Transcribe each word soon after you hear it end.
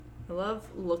I love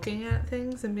looking at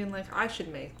things and being like, I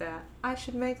should make that. I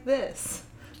should make this.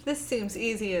 This seems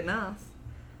easy enough.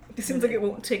 It seems like it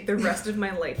won't take the rest of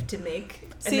my life to make.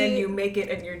 And then you make it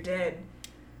and you're dead.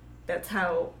 That's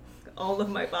how all of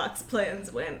my box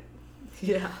plans went.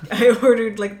 Yeah. I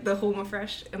ordered like the Home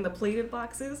Fresh and the plated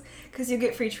boxes because you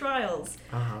get free trials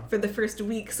for the first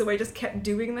week. So I just kept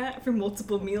doing that for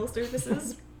multiple meal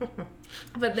services.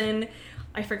 But then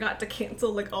I forgot to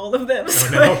cancel like all of them.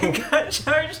 So I got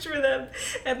charged for them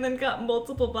and then got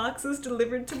multiple boxes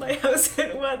delivered to my house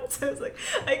at once. I was like,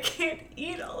 I can't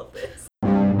eat all of this.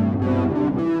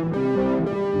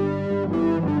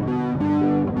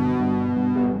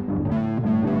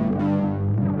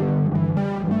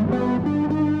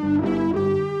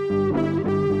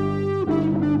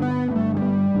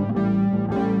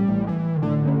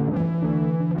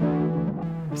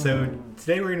 So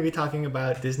today we're going to be talking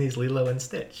about Disney's Lilo and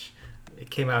Stitch. It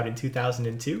came out in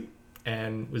 2002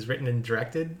 and was written and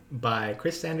directed by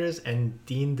Chris Sanders and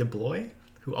Dean DeBlois,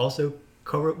 who also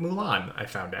co-wrote Mulan, I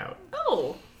found out.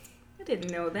 Oh, I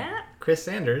didn't know that. Chris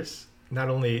Sanders, not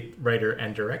only writer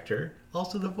and director,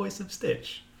 also the voice of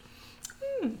Stitch.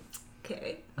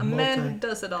 Okay. A man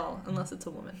does it all, unless it's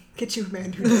a woman. Get you a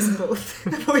man who does both.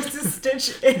 The voice of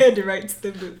Stitch and writes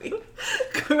the movie.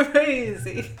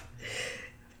 Crazy.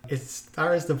 It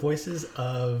stars the voices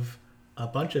of a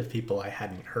bunch of people I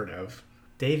hadn't heard of.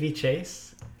 Davy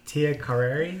Chase, Tia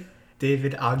Carrere,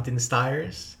 David Ogden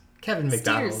Stiers, Kevin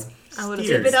McDonald.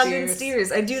 David Ogden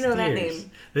Stiers. I do know that name.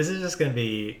 This is just going to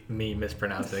be me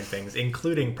mispronouncing things,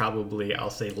 including probably, I'll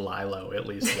say Lilo at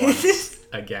least once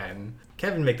again.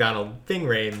 Kevin McDonald, Ving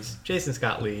Rhames, Jason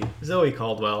Scott Lee, Zoe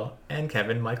Caldwell, and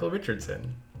Kevin Michael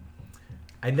Richardson.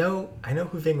 I know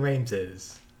who Ving Rhames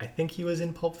is. I think he was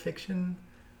in Pulp Fiction.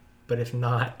 But if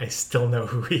not, I still know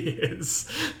who he is.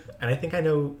 And I think I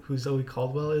know who Zoe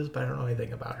Caldwell is, but I don't know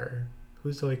anything about her.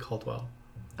 Who's Zoe Caldwell?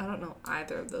 I don't know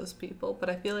either of those people, but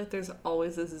I feel like there's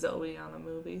always a Zoe on a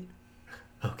movie.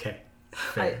 Okay.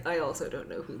 I also don't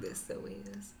know who this Zoe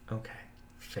is. Okay.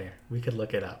 Fair. We could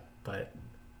look it up, but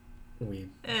we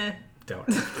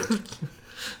don't have to.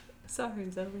 Sorry,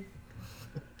 Zoe.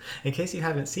 In case you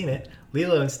haven't seen it,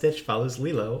 Lilo and Stitch follows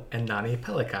Lilo and Nani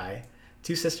Pelikai,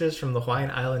 two sisters from the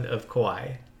Hawaiian island of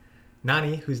Kauai.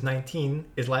 Nani, who's 19,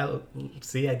 is Lilo...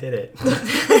 See, I did it.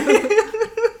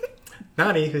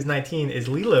 Nani, who's 19, is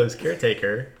Lilo's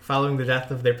caretaker following the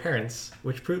death of their parents,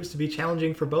 which proves to be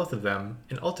challenging for both of them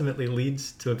and ultimately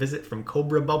leads to a visit from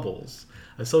Cobra Bubbles,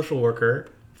 a social worker,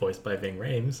 voiced by Ving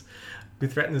Rhames, who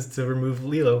threatens to remove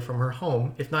Lilo from her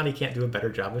home if Nani can't do a better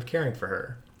job of caring for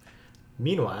her.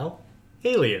 Meanwhile,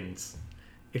 aliens.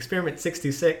 Experiment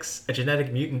 626, a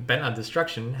genetic mutant bent on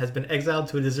destruction, has been exiled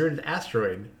to a deserted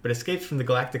asteroid, but escapes from the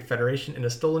Galactic Federation in a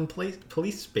stolen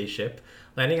police spaceship,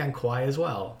 landing on Kauai as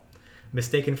well.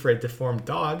 Mistaken for a deformed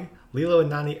dog, Lilo and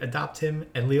Nani adopt him,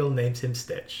 and Lilo names him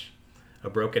Stitch. A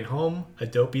broken home, a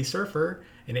dopey surfer,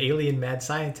 an alien mad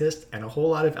scientist, and a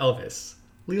whole lot of Elvis.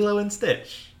 Lilo and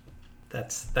Stitch.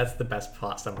 That's the best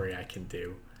plot summary I can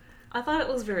do. I thought it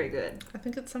was very good. I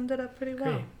think it summed it up pretty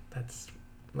well. Great.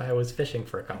 I was fishing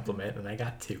for a compliment, and I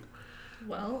got two.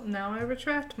 Well, now I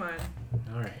retract mine.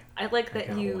 All right. I like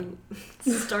that you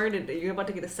started it. You're about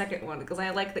to get a second one, because I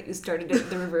like that you started it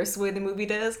the reverse way the movie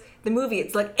does. The movie,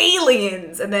 it's like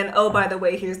aliens, and then, oh, by the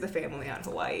way, here's the family on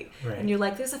Hawaii. Right. And you're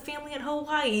like, there's a family in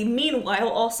Hawaii, meanwhile,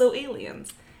 also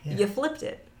aliens. Yeah. You flipped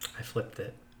it. I flipped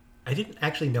it. I didn't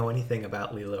actually know anything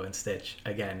about Lilo and Stitch,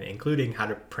 again, including how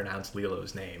to pronounce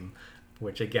Lilo's name,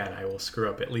 which, again, I will screw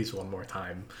up at least one more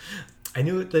time. I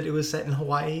knew that it was set in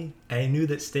Hawaii, and I knew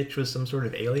that Stitch was some sort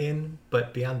of alien,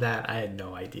 but beyond that, I had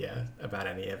no idea about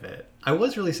any of it. I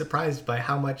was really surprised by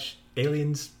how much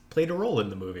aliens played a role in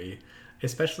the movie,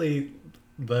 especially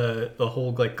the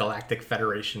whole like Galactic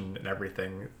Federation and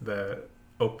everything. The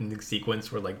opening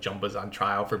sequence where like Jumba's on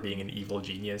trial for being an evil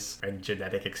genius and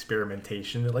genetic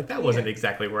experimentation. Like that wasn't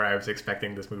exactly where I was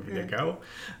expecting this movie to go,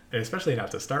 and especially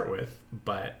not to start with,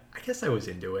 but I guess I was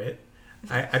into it.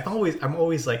 I'm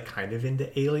always like kind of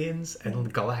into aliens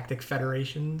and galactic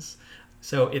federations,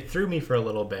 so it threw me for a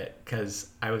little bit because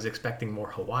I was expecting more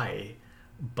Hawaii,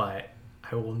 but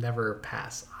I will never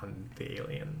pass on the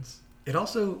aliens. It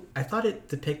also, I thought it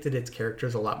depicted its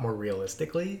characters a lot more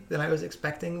realistically than I was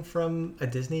expecting from a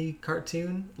Disney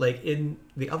cartoon. Like in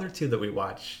the other two that we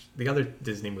watched, the other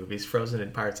Disney movies, Frozen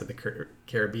and Pirates of the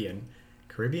Caribbean?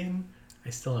 I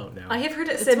still don't know. I have heard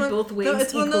it said both ways.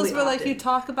 It's one of those where like often. you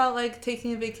talk about like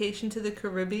taking a vacation to the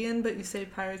Caribbean, but you say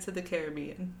Pirates of the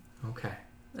Caribbean. Okay.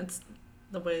 That's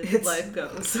the way life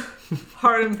goes.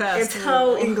 Hard and fast. It's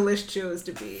how English chose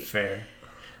to be. Fair.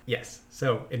 Yes.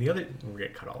 So in the other, we're gonna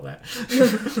cut all that.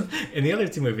 In the other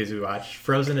two movies we watched,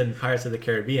 Frozen and Pirates of the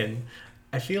Caribbean,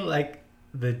 I feel like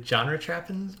the genre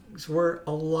trappings were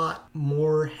a lot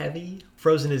more heavy.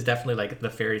 Frozen is definitely like the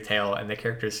fairy tale, and the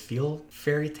characters feel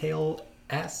fairy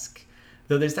tale-esque.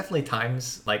 Though there's definitely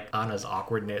times like Anna's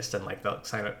awkwardness and like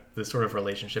the sort of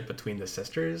relationship between the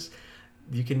sisters,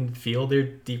 you can feel their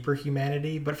deeper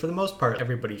humanity, but for the most part,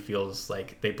 everybody feels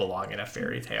like they belong in a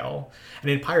fairy tale. And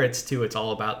in Pirates, too, it's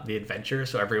all about the adventure,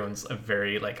 so everyone's a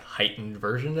very, like, heightened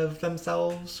version of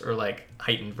themselves, or, like,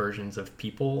 heightened versions of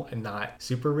people, and not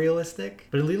super realistic.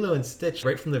 But in Lilo and Stitch,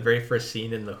 right from the very first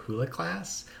scene in the hula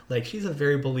class, like, she's a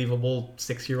very believable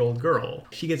 6-year-old girl.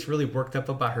 She gets really worked up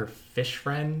about her fish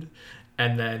friend,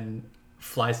 and then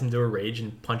flies into a rage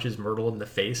and punches Myrtle in the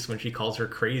face when she calls her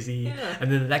crazy. Yeah.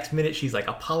 And then the next minute she's like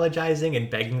apologizing and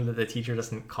begging that the teacher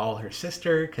doesn't call her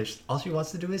sister because all she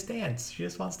wants to do is dance. She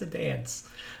just wants to dance.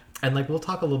 And like we'll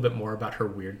talk a little bit more about her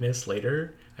weirdness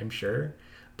later, I'm sure.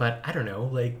 But I don't know,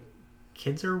 like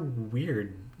kids are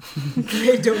weird.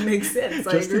 They don't make sense.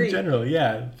 I Just agree. in general,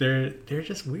 yeah. They're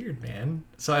just weird, man.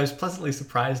 So I was pleasantly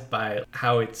surprised by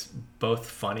how it's both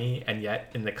funny and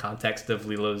yet in the context of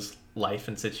Lilo's life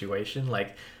and situation,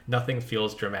 like nothing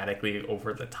feels dramatically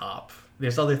over the top.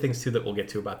 There's other things too that we'll get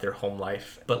to about their home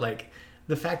life, but like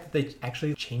the fact that they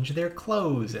actually change their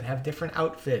clothes and have different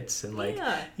outfits and like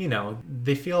you know,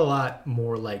 they feel a lot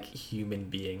more like human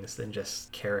beings than just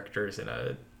characters in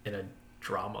a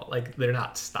drama. Like they're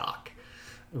not stock,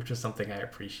 which was something I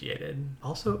appreciated.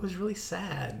 Also, it was really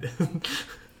sad.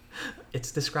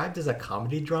 It's described as a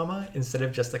comedy drama instead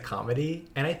of just a comedy,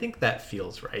 and I think that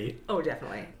feels right. Oh,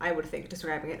 definitely. I would think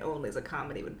describing it only as a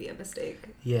comedy would be a mistake.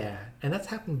 Yeah, and that's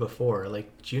happened before.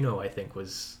 Like, Juno, I think,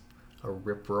 was a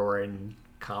rip-roaring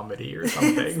comedy or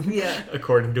something. Yeah.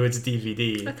 According to its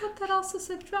DVD. I thought that also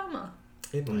said drama.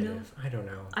 It might No. have. I don't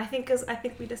know. I think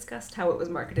we discussed how it was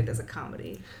marketed as a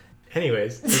comedy.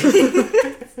 Anyways,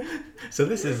 so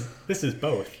this is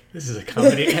both. This is a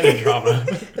comedy and a drama.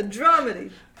 A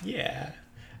dramedy. Yeah.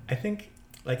 I think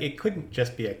like it couldn't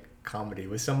just be a comedy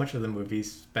with so much of the movie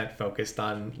spent focused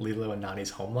on Lilo and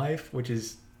Nani's home life, which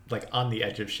is like on the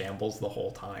edge of shambles the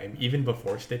whole time, even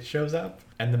before Stitch shows up,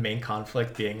 and the main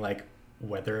conflict being like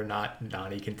whether or not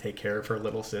Nani can take care of her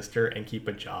little sister and keep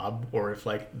a job, or if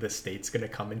like the state's gonna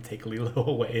come and take Lilo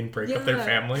away and break up their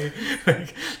family.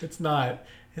 Like it's not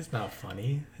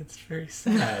funny. It's very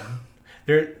sad.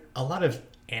 There are a lot of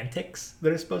antics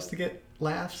that are supposed to get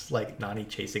laughs, like Nani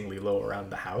chasing Lilo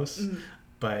around the house.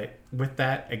 But with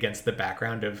that against the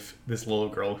background of this little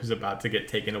girl who's about to get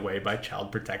taken away by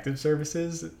Child Protective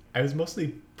Services, I was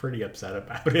mostly pretty upset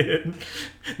about it.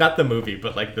 Not the movie,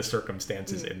 but like the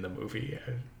circumstances in the movie.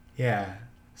 Yeah.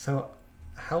 So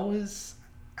how was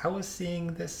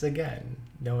seeing this again,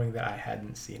 knowing that I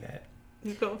hadn't seen it?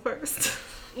 You go first.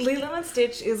 Lilo and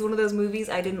Stitch is one of those movies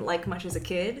I didn't like much as a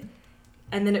kid,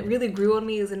 and then it really grew on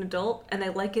me as an adult, and I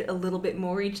like it a little bit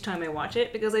more each time I watch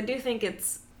it, because I do think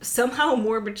it's somehow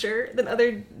more mature than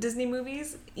other Disney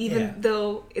movies, even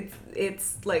though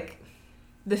it's like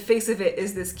the face of it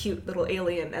is this cute little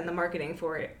alien, and the marketing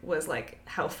for it was like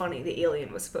how funny the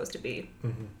alien was supposed to be.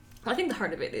 I think the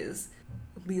heart of it is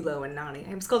Lilo and Nani. I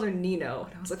almost called her Nino,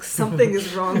 and I was like, something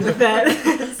is wrong with that.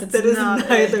 That is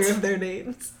neither of their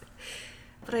names.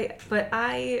 But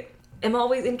I am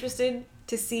always interested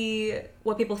to see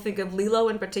what people think of Lilo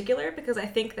in particular, because I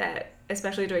think that,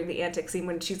 especially during the antic scene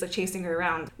when she's like chasing her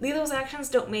around, Lilo's actions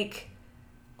don't make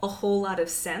a whole lot of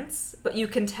sense, but you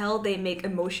can tell they make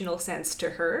emotional sense to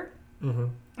her.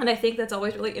 And I think that's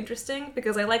always really interesting,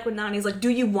 because I like when Nani's like, do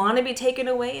you want to be taken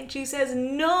away? And she says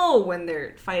no when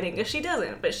they're fighting, because she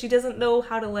doesn't. But she doesn't know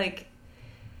how to, like...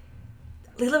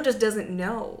 Lilo just doesn't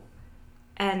know.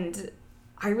 And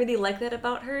I really like that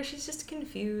about her. She's just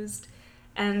confused.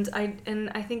 And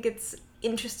I think it's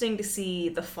interesting to see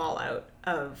the fallout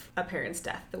of a parent's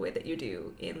death the way that you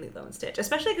do in Lilo and Stitch.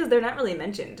 Especially because they're not really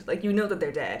mentioned. Like, you know that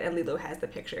they're dead, and Lilo has the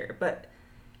picture, but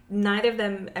neither of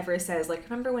them ever says, like,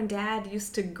 remember when Dad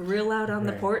used to grill out on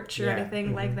the porch or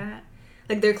anything like that?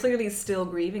 Like, they're clearly still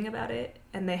grieving about it,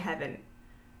 and they haven't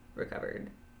recovered.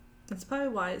 That's probably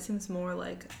why it seems more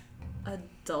like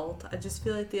adult. I just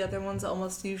feel like the other ones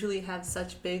almost usually have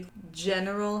such big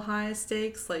general high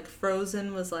stakes. Like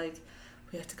Frozen was like,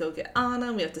 we have to go get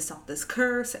Anna, we have to stop this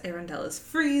curse, Arendelle is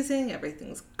freezing,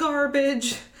 everything's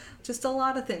garbage. Just a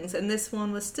lot of things. And this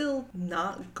one was still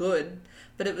not good,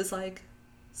 but it was like,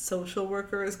 social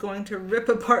worker is going to rip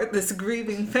apart this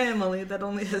grieving family that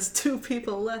only has 2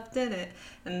 people left in it.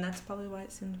 And that's probably why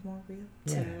it seems more real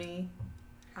to me.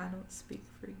 I don't speak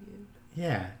for you.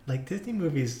 Yeah, like Disney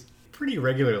movies pretty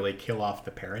regularly kill off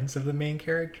the parents of the main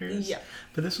characters. Yeah.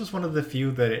 But this was one of the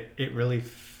few that it really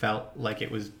felt like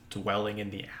it was dwelling in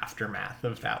the aftermath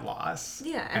of that loss.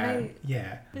 Yeah, and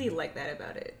I really like that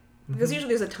about it. Because usually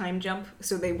there's a time jump,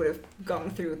 so they would have gone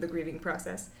through the grieving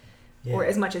process. Yeah. Or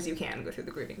as much as you can go through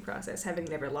the grieving process. Having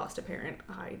never lost a parent,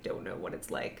 I don't know what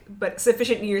it's like. But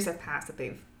sufficient years have passed that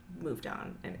they've moved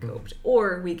on and coped.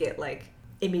 Or we get, like,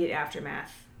 immediate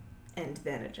aftermath and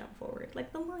then a jump forward,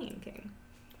 like The Lion King.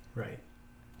 Right.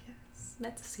 Yes,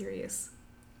 that's a serious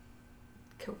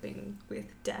coping with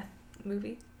death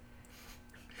movie.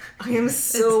 I am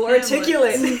so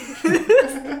articulate.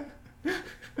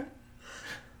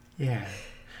 Yeah.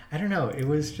 I don't know. It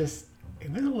was a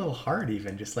little hard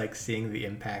even, just like seeing the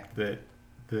impact that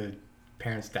the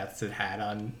parents' deaths had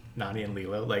on Nani and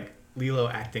Lilo. Like, Lilo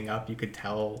acting up, you could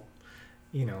tell,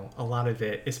 you know, a lot of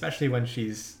it, especially when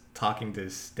she's talking to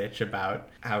Stitch about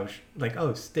how, like,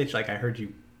 oh, Stitch, like, I heard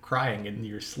you crying in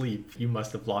your sleep. You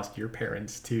must have lost your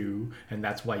parents too, and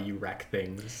that's why you wreck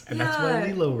things. And that's why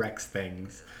Lilo wrecks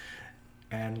things.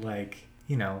 And, like,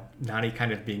 you know, Nani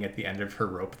kind of being at the end of her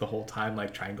rope the whole time,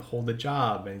 like, trying to hold a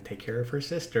job and take care of her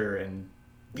sister and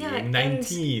being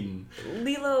 19.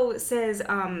 Lilo says,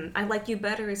 I like you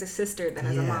better as a sister than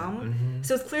as a mom. Mm-hmm.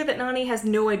 So it's clear that Nani has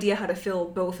no idea how to fill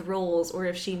both roles, or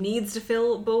if she needs to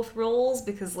fill both roles,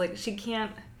 because, like, she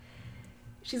can't...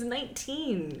 She's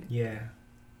 19. Yeah.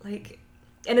 Like...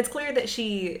 And it's clear that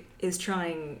she is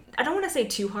trying... I don't want to say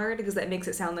too hard, because that makes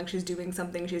it sound like she's doing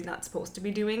something she's not supposed to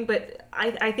be doing, but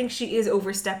I think she is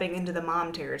overstepping into the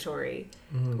mom territory,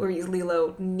 whereas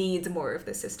Lilo needs more of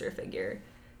the sister figure.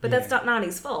 But that's not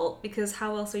Nani's fault, because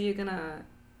how else are you gonna...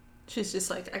 She's just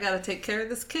like, I gotta take care of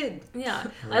this kid. Yeah.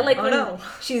 Right. I like when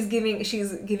she's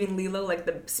giving Lilo, like,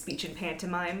 the speech and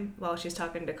pantomime while she's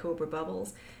talking to Cobra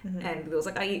Bubbles. Mm-hmm. And Lilo's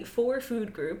like, I eat 4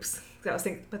 food groups. So I was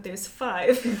thinking, but there's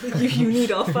 5. you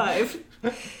need all 5.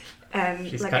 And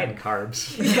she's like, cutting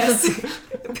carbs. Yes,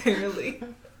 apparently.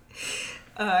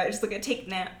 Just like, I take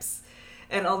naps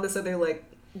and all this other, like,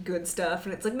 good stuff,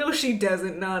 and it's like, no, she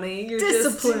doesn't, Nani. You're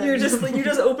just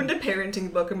opened a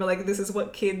parenting book and be like, this is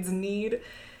what kids need,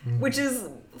 which is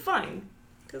fine,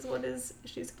 because what is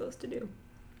she supposed to do?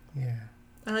 Yeah.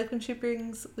 I like when she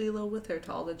brings Lilo with her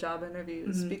to all the job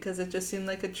interviews, because it just seemed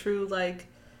like a true, like,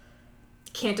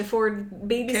 can't afford a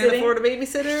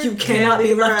babysitter. You cannot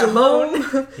be left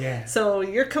alone. Yeah. So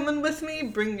you're coming with me.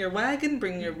 Bring your wagon.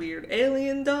 Bring your weird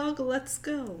alien dog. Let's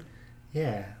go.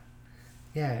 Yeah.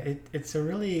 Yeah. It's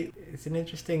an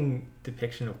interesting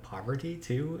depiction of poverty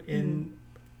too. In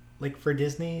like, for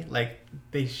Disney, like,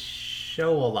 they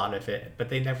show a lot of it, but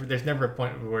there's never a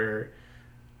point where,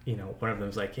 you know, one of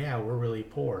them's like, yeah, we're really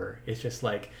poor. It's just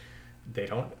like they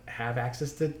don't have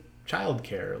access to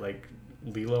childcare. Like,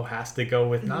 Lilo has to go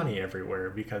with Nani everywhere,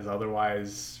 because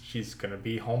otherwise she's gonna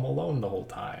be home alone the whole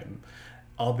time.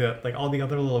 All the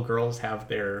other little girls have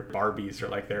their Barbies or,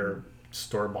 like, their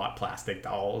store-bought plastic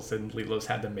dolls, and Lilo's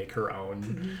had to make her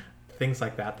own. Things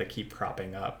like that keep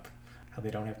cropping up. How they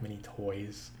don't have many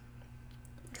toys.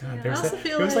 God,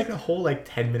 there was like a whole, like,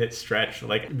 10-minute stretch,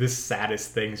 like, the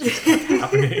saddest things just kept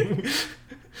happening.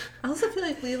 I also feel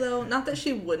like Lilo, not that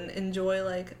she wouldn't enjoy,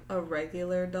 like, a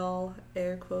regular doll,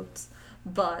 air quotes,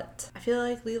 but I feel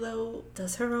like Lilo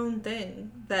does her own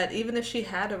thing. That even if she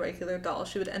had a regular doll,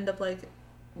 she would end up, like,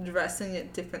 dressing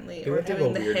it differently or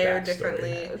doing the hair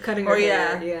differently. Cutting her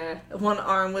hair, yeah. One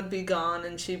arm would be gone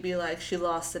and she'd be like, she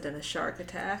lost it in a shark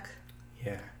attack.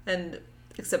 Yeah. And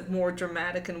except more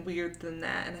dramatic and weird than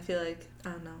that. And I feel like,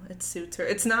 I don't know, it suits her.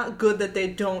 It's not good that they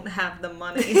don't have the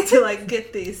money to, like,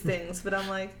 get these things, but I'm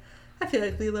like, I feel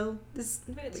like Lilo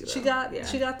she got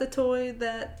the toy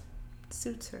that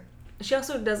suits her. She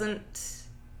also doesn't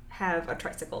have a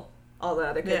tricycle. All the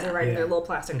other kids are riding their little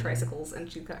plastic tricycles,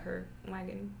 and she's got her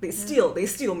wagon. They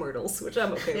steal Myrtles, which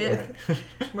I'm okay with.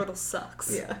 Myrtle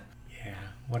sucks. Yeah. Yeah.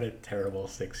 What a terrible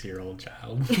 6-year-old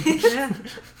child. Yeah.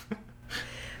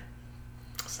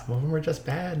 Some of them are just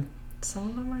bad. Some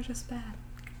of them are just bad.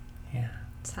 Yeah.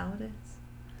 That's how it is.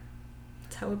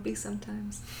 That's how it be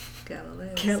sometimes.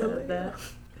 Galileo. That.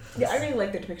 Yeah, I really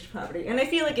like the depiction of poverty, and I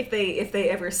feel like if they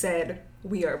ever said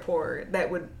we are poor, that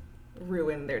would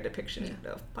ruin their depiction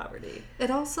of poverty.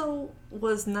 It also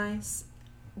was nice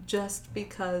just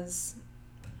because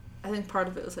I think part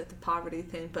of it was, like, the poverty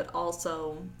thing, but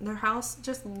also their house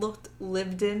just looked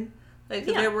lived in. Like,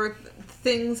 there were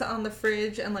things on the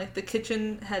fridge, and, like, the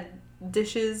kitchen had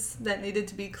dishes that needed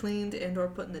to be cleaned and or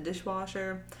put in the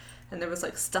dishwasher, and there was,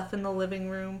 like, stuff in the living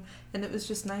room, and it was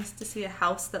just nice to see a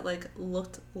house that, like,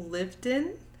 looked lived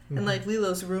in, and, like,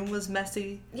 Lilo's room was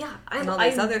messy, yeah, and all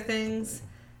these other things.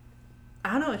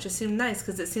 I don't know, it just seemed nice,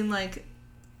 because it seemed like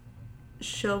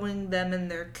showing them and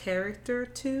their character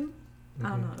too. I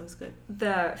don't know, it was good.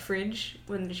 The fridge,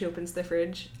 when she opens the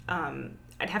fridge,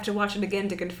 I'd have to watch it again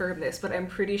to confirm this, but I'm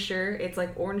pretty sure it's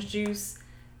like orange juice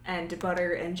and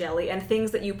butter and jelly and things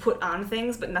that you put on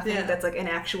things, but nothing that's like an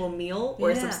actual meal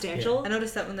or substantial. I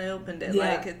noticed that when they opened it.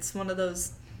 Yeah. Like, it's one of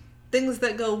those things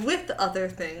that go with other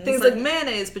things. Things like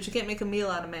mayonnaise, but you can't make a meal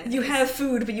out of mayonnaise. You have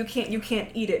food, but you can't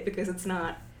eat it because it's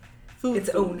not its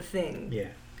own thing. Yeah.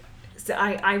 So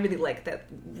I really like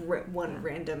that one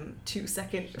random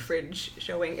 2-second fridge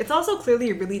showing. It's also clearly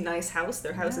a really nice house.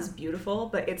 Their house is beautiful,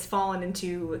 but it's fallen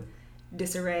into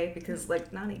disarray because,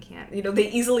 like, Nani can't. You know, they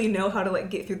easily know how to,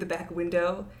 like, get through the back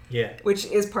window. Yeah. Which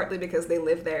is partly because they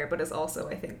live there, but is also,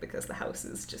 I think, because the house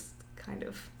is just kind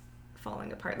of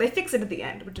falling apart. They fix it at the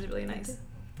end, which is really nice.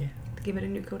 Yeah. They give it a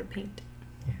new coat of paint.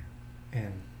 Yeah.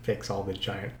 And fix all the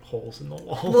giant holes in the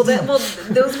walls. Well,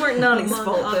 those weren't Nani's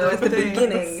fault, though, at the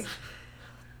beginning.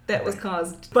 That was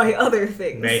caused by other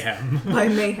things. Mayhem. By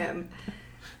mayhem.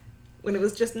 When it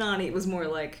was just Nani, it was more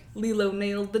like Lilo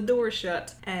nailed the door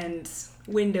shut and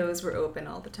windows were open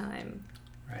all the time.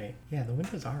 Right. Yeah, the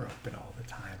windows are open all the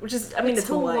time. Which is, I mean, it's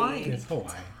Hawaii. It's Hawaii.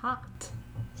 It's hot.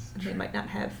 And they might not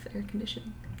have air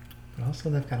conditioning. But also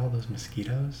they've got all those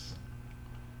mosquitoes.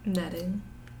 Netting.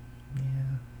 Yeah.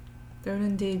 They're an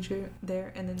endangered.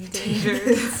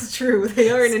 It's true. They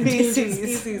are an endangered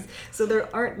species. So there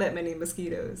aren't that many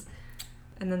mosquitoes.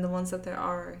 And then the ones that there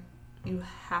are, you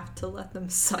have to let them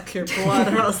suck your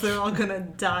blood or else they're all gonna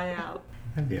die out.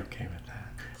 I'd be okay with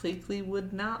that. Pleakley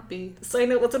would not be. So I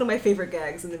know what's one of my favorite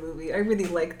gags in the movie. I really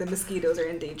like the mosquitoes are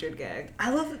endangered gag.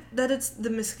 I love that it's the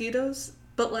mosquitoes,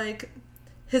 but like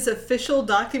his official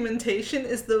documentation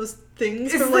is those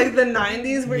things from like the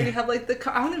 90s where you have like the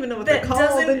I don't even know what they're called.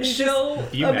 That doesn't show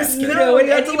a mosquito no, at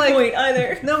any point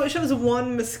either. No, it shows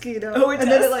one mosquito. Oh, it does?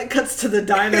 And then it like cuts to the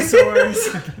dinosaurs.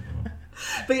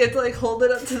 But you have to like hold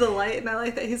it up to the light, and I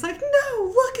like that. He's like, no,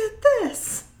 look at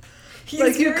this. He's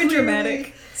like, very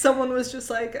dramatic. Someone was just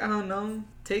like, I don't know,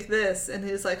 take this. And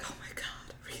he's like, oh my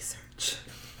god, research.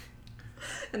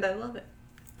 And I love it.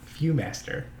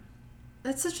 Viewmaster.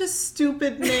 That's such a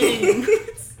stupid name.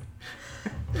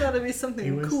 Gotta be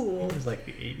something cool. It was like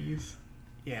the 80s.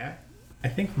 Yeah. I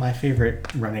think my favorite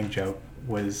running joke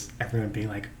was everyone being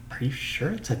like, are you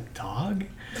sure it's a dog?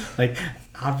 Like,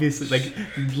 obviously, like,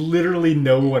 literally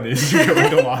no one is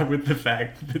going along with the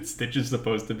fact that Stitch is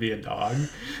supposed to be a dog.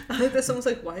 I think that someone's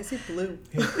like, why is he blue?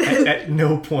 At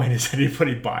no point is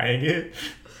anybody buying it.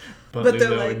 But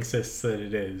Lilo like, insists that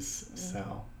it is,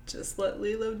 so... Just let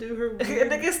Lilo do her weird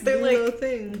and I guess they're Lilo like,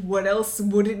 thing. What else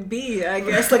would it be? I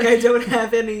guess, like, I don't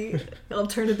have any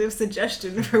alternative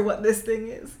suggestion for what this thing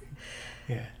is.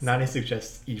 Yeah, Nani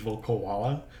suggests evil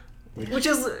koala. Which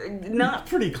is not...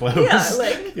 pretty close. Yeah,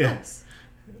 like... Yes.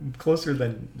 Closer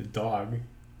than the dog.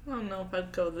 I don't know if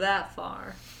I'd go that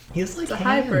far. He has like it's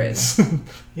hands. A hybrid.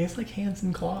 He has like hands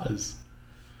and claws.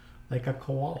 Like a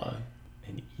koala.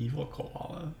 An evil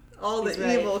koala. All the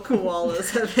evil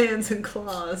koalas have hands and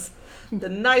claws. The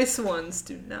nice ones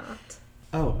do not.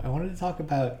 Oh, I wanted to talk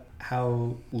about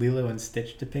how Lilo and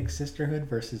Stitch depict sisterhood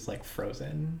versus like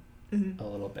Frozen a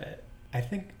little bit. I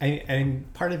think,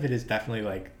 and part of it is definitely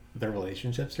like their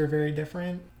relationships are very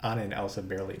different. Anna and Elsa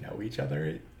barely know each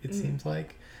other, it seems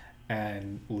like.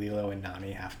 And Lilo and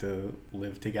Nani have to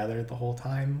live together the whole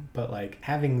time. But like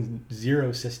having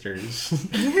 0 sisters,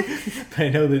 I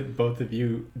know that both of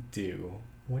you do.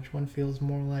 Which one feels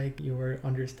more like your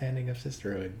understanding of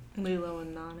sisterhood? Lilo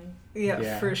and Nani.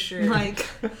 Yeah, for sure. Like,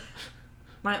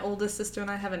 my oldest sister and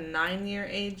I have a 9-year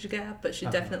age gap, but she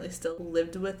definitely still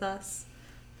lived with us.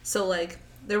 So, like,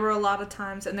 there were a lot of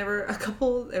times, and there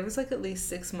was like at least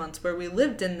 6 months where we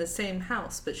lived in the same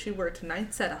house, but she worked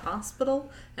nights at a hospital,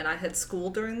 and I had school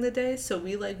during the day, so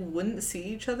we, like, wouldn't see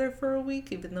each other for a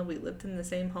week, even though we lived in the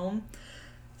same home.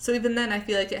 So even then, I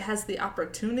feel like it has the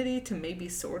opportunity to maybe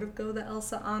sort of go the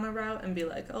Elsa-Anna route and be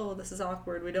like, oh, this is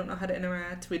awkward, we don't know how to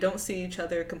interact, we don't see each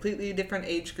other, completely different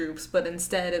age groups, but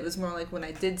instead it was more like when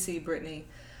I did see Brittany,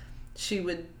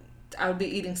 I would be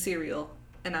eating cereal,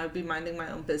 and I would be minding my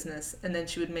own business, and then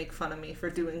she would make fun of me for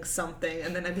doing something,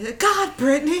 and then I'd be like, God,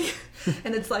 Brittany!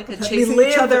 And it's like a chasing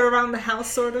each other around the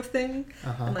house sort of thing.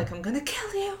 I'm like, I'm gonna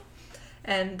kill you!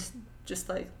 And just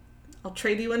like, I'll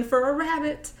trade you in for a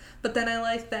rabbit. But then I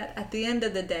like that at the end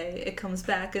of the day, it comes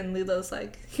back and Lilo's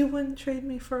like, you wouldn't trade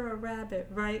me for a rabbit,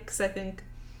 right? Because I think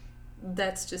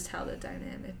that's just how the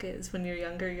dynamic is. When you're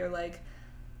younger, you're like,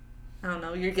 I don't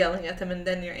know, you're yelling at them and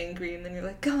then you're angry and then you're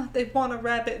like, God, they want a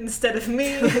rabbit instead of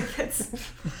me.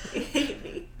 They hate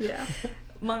me. Yeah.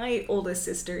 my oldest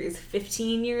sister is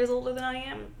 15 years older than I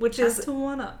am, which is to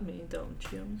one up me, don't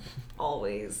you?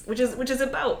 Always, which is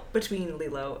about between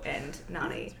Lilo and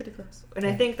Nani. It's pretty close. And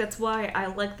I think that's why I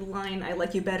like the line, I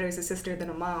like you better as a sister than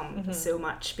a mom so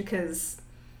much, because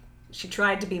she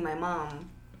tried to be my mom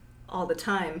all the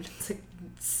time. It's like,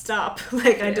 stop.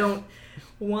 Like, I don't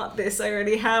want this. I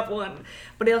already have one.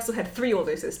 But I also had 3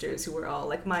 older sisters who were all,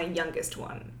 like, my youngest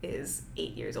one is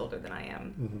 8 years older than I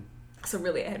am. Mm-hmm. So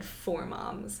really I had 4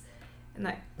 moms. And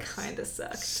that kind of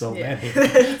sucks. So many.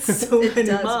 So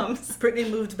many moms. Brittany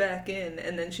moved back in,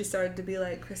 and then she started to be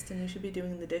like, Kristen, you should be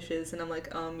doing the dishes. And I'm like,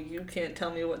 you can't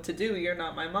tell me what to do. You're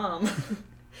not my mom.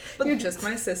 But you're just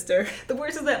my sister. The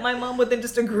worst is that my mom would then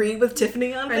just agree with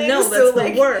Tiffany on things. I know,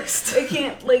 that's the worst. I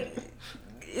can't, like,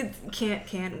 it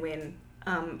can't win.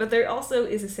 But there also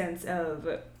is a sense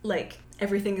of, like,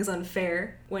 everything is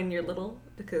unfair when you're little,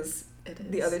 because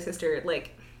the other sister,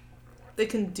 like... They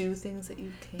can do things that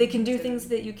you can't. They can do things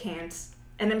that you can't.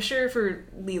 And I'm sure for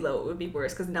Lilo it would be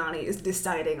worse, because Nani is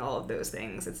deciding all of those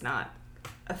things. It's not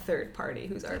a third party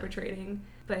who's arbitrating.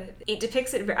 But it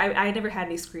depicts it... I never had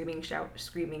any screaming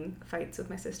fights with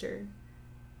my sister.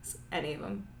 Any of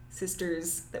them.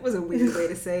 Sisters. That was a weird way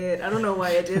to say it. I don't know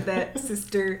why I did that.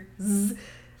 Sisters.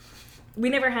 We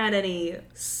never had any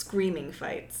screaming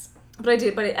fights. But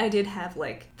I did have,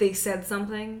 like, they said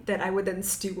something that I would then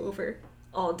stew over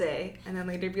all day. And then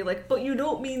later be like, but you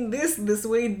don't mean this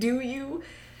way, do you?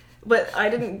 But I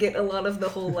didn't get a lot of the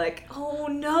whole, like, oh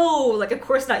no, like, of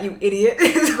course not, you idiot.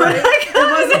 It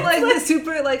wasn't like the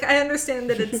super, like, I understand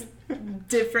that it's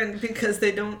different because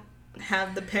they don't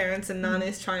have the parents and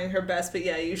Nani's trying her best, but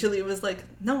yeah, usually it was like,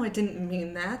 no, I didn't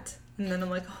mean that. And then I'm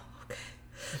like, oh, okay.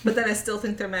 But then I still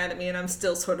think they're mad at me and I'm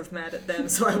still sort of mad at them,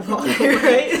 so I walk away.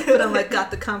 Right? But I'm like,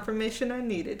 got the confirmation I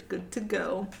needed, good to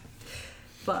go.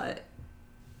 But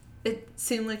it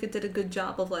seemed like it did a good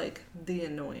job of, like, the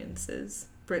annoyances.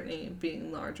 Brittany,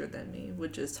 being larger than me,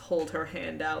 would just hold her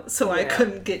hand out so I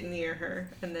couldn't get near her,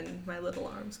 and then my little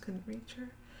arms couldn't reach her.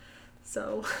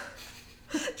 So,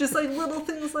 just, like, little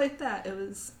things like that. It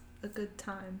was a good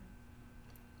time.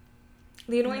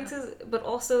 The annoyances, but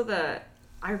also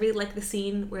I really like the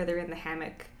scene where they're in the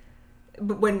hammock,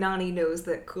 but when Nani knows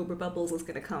that Cobra Bubbles is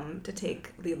going to come to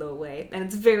take Lilo away. And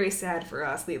it's very sad for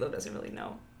us. Lilo doesn't really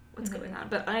know what's going on.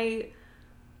 But I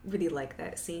really like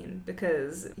that scene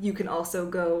because you can also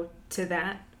go to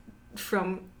that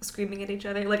from screaming at each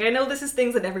other. Like, I know this is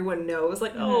things that everyone knows.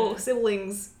 Like, oh,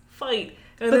 siblings fight.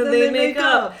 And then they make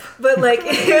up. But, like,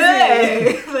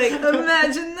 hey! Like,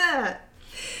 imagine that.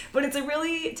 But it's a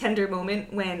really tender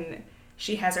moment when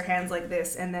she has her hands like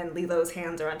this, and then Lilo's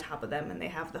hands are on top of them, and they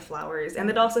have the flowers. And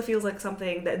it also feels like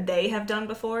something that they have done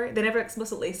before. They never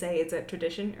explicitly say it's a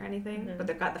tradition or anything, but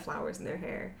they've got the flowers in their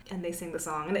hair, and they sing the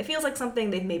song. And it feels like something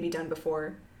they've maybe done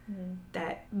before,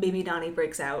 that maybe Nani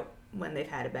breaks out when they've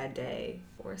had a bad day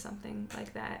or something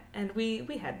like that. And we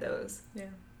had those. Yeah.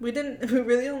 We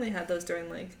really only had those during,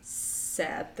 like,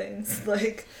 sad things,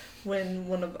 like when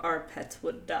one of our pets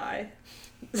would die.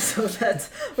 So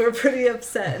we were pretty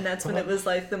upset, and that's when it was,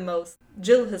 like, the most.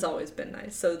 Jill has always been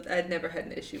nice, so I'd never had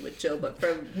an issue with Jill, but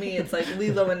for me, it's like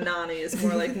Lilo and Nani is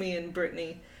more like me and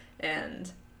Brittany,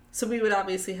 and so we would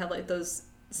obviously have, like, those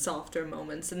softer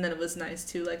moments, and then it was nice,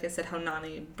 too, like I said, how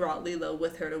Nani brought Lilo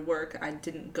with her to work. I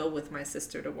didn't go with my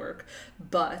sister to work,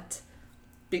 but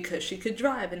because she could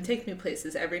drive and take me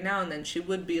places, every now and then she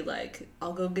would be like,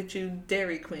 I'll go get you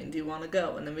Dairy Queen, do you want to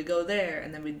go? And then we go there,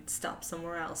 and then we'd stop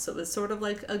somewhere else. So it was sort of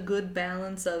like a good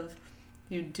balance of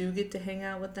you do get to hang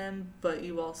out with them, but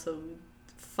you also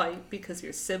fight because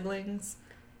you're siblings.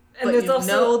 And but there's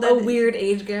also a weird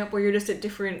age gap where you're just at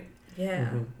different... Yeah.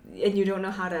 And you don't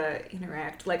know how to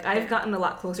interact. Like, I've gotten a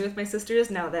lot closer with my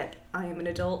sisters now that I am an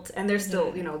adult, and they're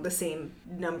still, the same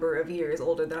number of years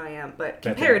older than I am, but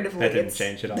comparatively... That didn't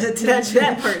change at all.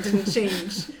 That part didn't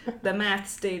change. The math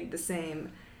stayed the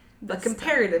same. But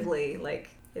comparatively, like,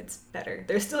 it's better.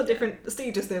 There's still different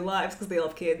stages of their lives because they all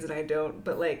have kids and I don't,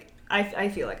 but, like, I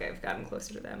feel like I've gotten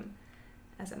closer to them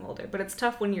as I'm older. But it's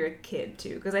tough when you're a kid,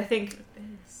 too, because I think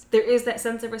there is that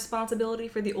sense of responsibility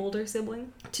for the older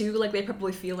sibling, too. Like, they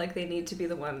probably feel like they need to be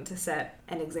the one to set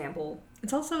an example.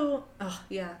 It's also, I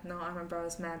remember I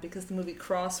was mad because the movie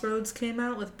Crossroads came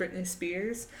out with Britney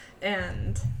Spears,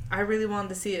 and I really wanted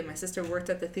to see it. My sister worked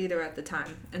at the theater at the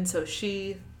time, and so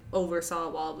she oversaw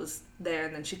it while I was there,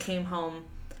 and then she came home,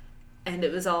 and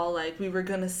it was all like, we were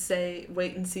gonna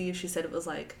wait and see if she said it was,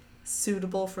 like,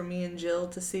 suitable for me and Jill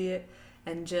to see it.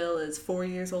 And Jill is 4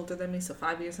 years older than me, so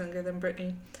 5 years younger than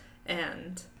Brittany.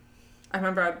 And I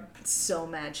remember I'm so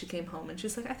mad. She came home and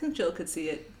she's like, I think Jill could see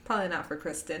it. Probably not for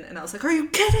Kristen. And I was like, are you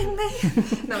kidding me?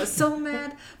 And I was so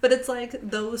mad. But it's like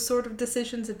those sort of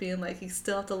decisions of being like, you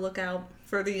still have to look out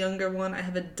for the younger one. I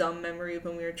have a dumb memory of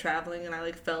when we were traveling and I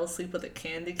like fell asleep with a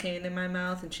candy cane in my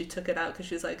mouth and she took it out because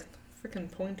she's like, freaking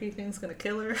pointy thing's gonna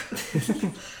kill her.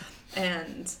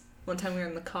 And one time we were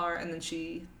in the car and then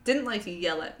she didn't like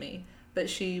yell at me. But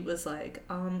she was like,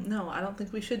 no, I don't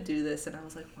think we should do this. And I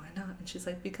was like, why not? And she's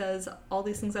like, because all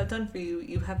these things I've done for you,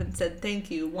 you haven't said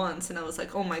thank you once. And I was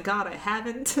like, oh my God, I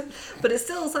haven't. But it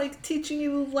still is like teaching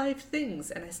you life things.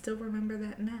 And I still remember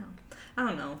that now. I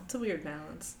don't know. It's a weird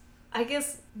balance. I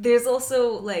guess there's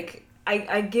also, like,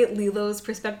 I get Lilo's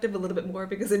perspective a little bit more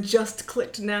because it just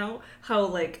clicked now how,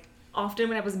 like, often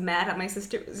when I was mad at my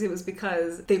sisters, it was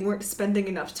because they weren't spending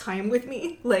enough time with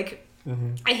me. Like,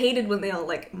 I hated when they all,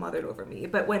 like, mothered over me.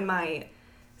 But when my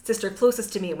sister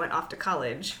closest to me went off to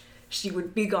college, she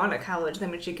would be gone at college. Then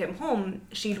when she came home,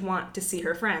 she'd want to see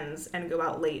her friends and go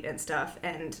out late and stuff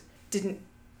and didn't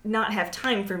not have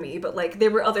time for me. But, like,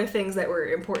 there were other things that were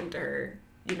important to her,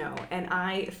 you know, and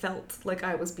I felt like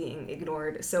I was being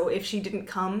ignored. So if she didn't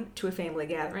come to a family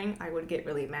gathering, I would get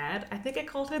really mad. I think I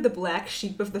called her the black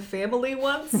sheep of the family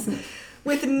once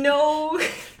with no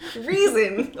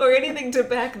reason or anything to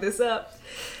back this up.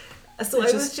 So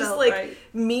I was just like right.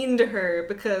 mean to her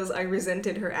because I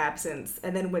resented her absence.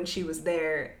 And then when she was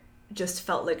there, just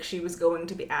felt like she was going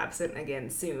to be absent again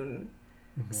soon.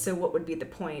 So what would be the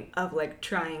point of like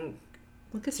trying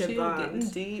Look at you getting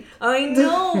deep. I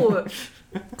know.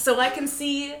 So I can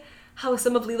see how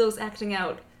some of Lilo's acting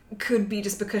out could be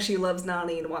just because she loves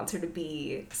Nani and wants her to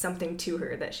be something to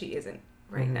her that she isn't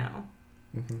right now.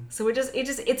 So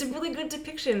it's a really good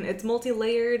depiction. It's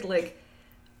multi-layered. Like,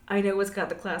 I know it's got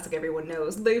the classic everyone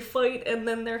knows. They fight and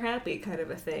then they're happy kind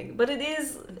of a thing. But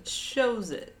it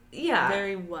shows it. Yeah.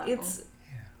 Very well. It's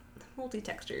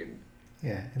multi-textured.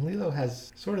 Yeah, and Lilo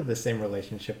has sort of the same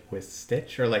relationship with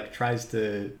Stitch, or like tries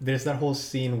to... There's that whole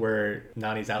scene where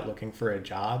Nani's out looking for a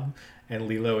job, and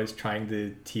Lilo is trying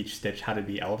to teach Stitch how to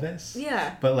be Elvis.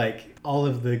 Yeah. But like all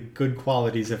of the good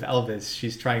qualities of Elvis,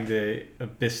 she's trying to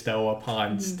bestow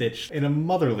upon Stitch in a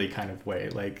motherly kind of way.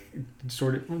 Like,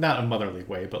 sort of, not a motherly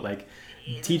way, but like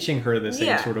teaching her the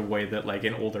same sort of way that like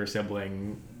an older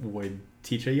sibling would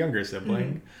teach a younger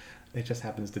sibling. It just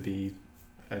happens to be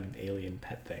an alien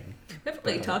pet thing. We haven't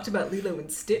really talked about Lilo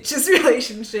and Stitch's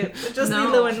relationship. Just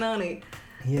Lilo and Nani.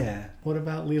 Yeah. What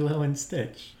about Lilo and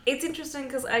Stitch? It's interesting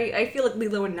because I feel like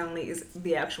Lilo and Nani is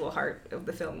the actual heart of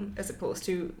the film as opposed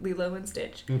to Lilo and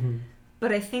Stitch.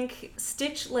 But I think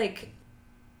Stitch, like,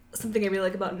 something I really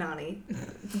like about Nani,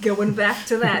 going back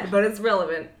to that, but it's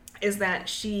relevant, is that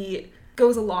she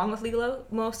goes along with Lilo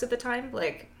most of the time.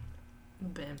 Like,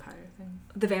 the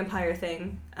vampire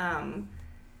thing.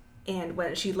 And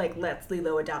when she, like, lets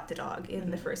Lilo adopt a dog in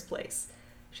the first place.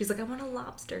 She's like, I want a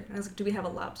lobster. And I was like, do we have a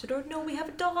lobster door? No, we have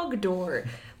a dog door.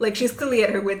 Like, she's clearly at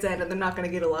her wit's end and they're not going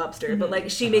to get a lobster. But, like,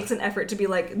 she makes an effort to be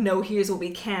like, no, here's what we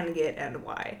can get and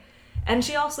why. And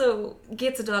she also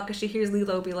gets a dog because she hears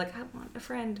Lilo be like, I want a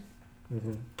friend.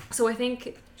 So I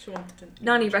think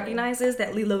Nani recognizes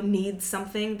that Lilo needs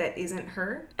something that isn't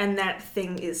her. And that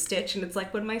thing is Stitch. And it's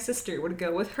like when my sister would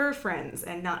go with her friends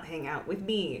and not hang out with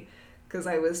me. Because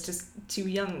I was just too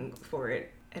young for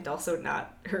it, and also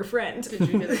not her friend. Did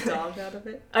you get a dog out of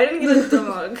it? I didn't get a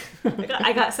dog.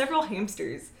 I got several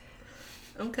hamsters.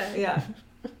 Okay. Yeah.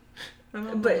 My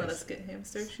mom let us get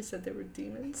hamsters. She said they were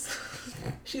demons.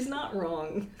 She's not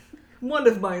wrong. One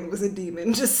of mine was a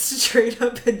demon, just straight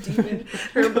up a demon.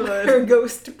 Her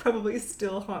ghost probably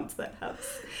still haunts that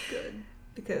house. Good.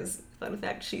 Because, fun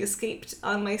fact, she escaped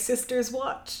on my sister's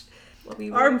watch.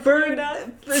 Our bird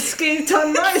escaped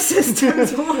on my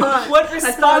sister's watch. What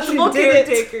responsible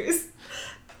caretakers.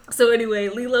 So anyway,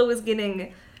 Lilo is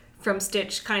getting from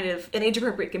Stitch kind of an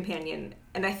age-appropriate companion,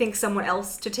 and I think someone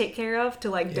else to take care of, to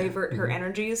like divert her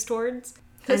energies towards.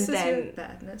 This is your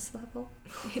badness level.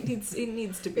 It needs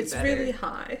to be it's better. It's really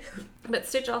high. But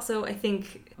Stitch also, I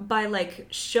think, by like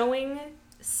showing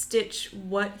Stitch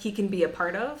what he can be a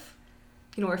part of,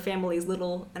 you know, our family is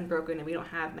little and broken and we don't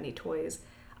have many toys,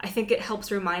 I think it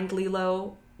helps remind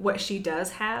Lilo what she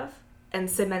does have and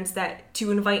cements that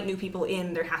to invite new people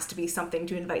in, there has to be something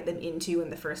to invite them into in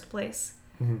the first place.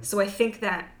 So I think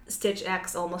that Stitch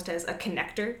acts almost as a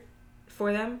connector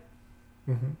for them.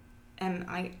 And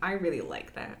I really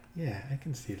like that. Yeah, I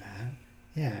can see that.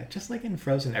 Yeah, just like in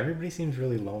Frozen, everybody seems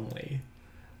really lonely.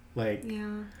 Like,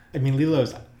 I mean,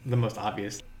 Lilo's the most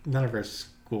obvious. None of her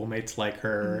schoolmates like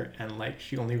her, and like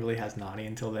she only really has Nani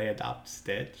until they adopt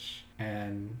Stitch.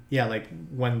 And yeah, like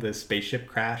when the spaceship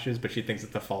crashes, but she thinks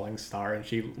it's a falling star and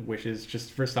she wishes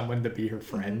just for someone to be her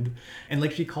friend. And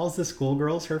like she calls the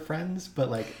schoolgirls her friends, but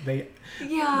like they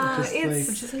it's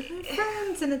and she's like, my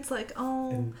friends, and it's like,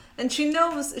 oh, and she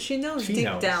knows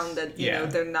deep down that you know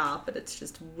they're not, but it's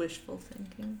just wishful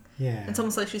thinking. Yeah. It's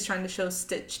almost like she's trying to show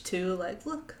Stitch too, like,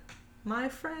 look, my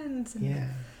friends. And,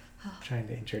 trying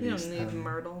to introduce you don't need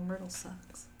Myrtle. Myrtle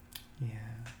sucks. Yeah.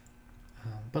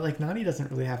 But like Nani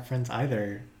doesn't really have friends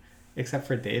either, except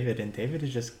for David, and David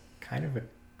is just kind of a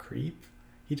creep.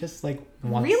 He just like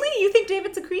wants... Really? You think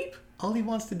David's a creep? All he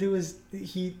wants to do is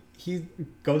he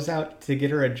goes out to get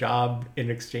her a job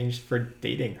in exchange for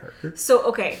dating her. So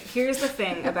okay, here's the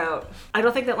thing about, I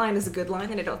don't think that line is a good line,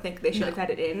 and I don't think they should have had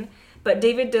it in. But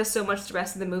David does so much the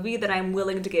rest of the movie that I'm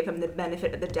willing to give him the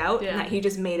benefit of the doubt, and that he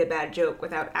just made a bad joke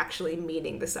without actually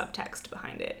meaning the subtext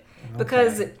behind it. Okay.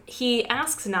 Because he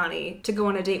asks Nani to go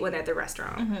on a date with her at the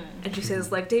restaurant. And she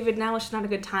says, like, David, now is not a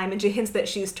good time. And she hints that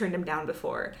she's turned him down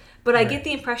before. But I get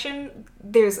the impression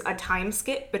there's a time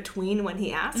skip between when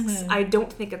he asks. I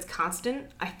don't think it's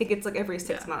constant. I think it's like every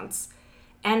 6 months.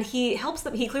 And he helps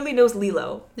them. He clearly knows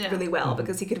Lilo really well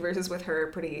because he converses with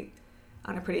her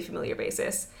on a pretty familiar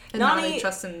basis. And Nani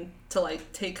trusts him to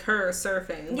like take her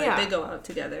surfing. Like they go out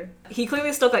together. He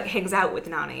clearly still like hangs out with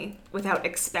Nani without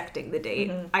expecting the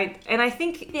date. I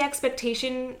think the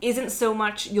expectation isn't so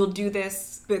much you'll do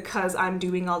this because I'm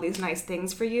doing all these nice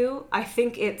things for you. I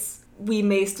think it's we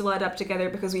may still end up together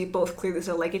because we both clearly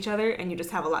still like each other and you just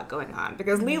have a lot going on.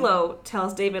 Because Lilo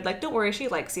tells David, like, don't worry, she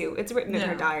likes you. It's written in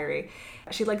her diary.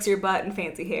 She likes your butt and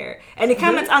fancy hair. And he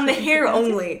comments on the hair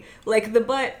only. Like, the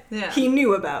butt he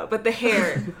knew about, but the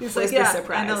hair was like, the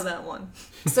surprise. I know that one.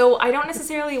 So I don't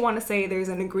necessarily want to say there's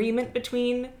an agreement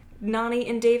between Nani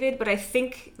and David, but I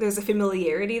think there's a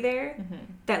familiarity there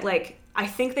that, like, I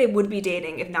think they would be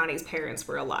dating if Nani's parents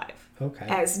were alive. Okay.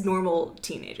 As normal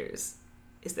teenagers.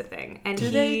 Is the thing. And do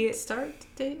they start to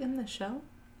date in the show?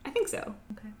 I think so.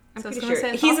 Okay. I'm pretty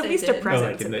sure. He's at least a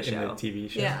presence in the show. In the TV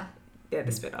show. Yeah,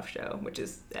 the spin-off show, which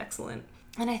is excellent.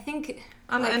 And I think...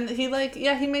 and he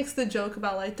he makes the joke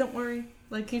about like, don't worry,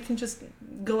 like you can just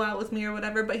go out with me or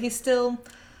whatever, but he still...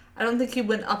 I don't think he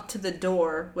went up to the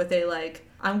door with a like,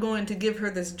 I'm going to give her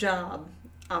this job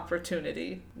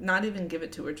opportunity. Not even give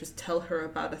it to her, just tell her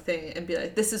about a thing and be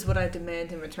like, this is what I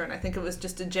demand in return. I think it was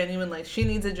just a genuine like, she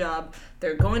needs a job,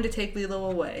 they're going to take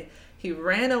Lilo away. He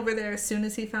ran over there as soon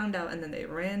as he found out, and then they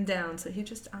ran down, so he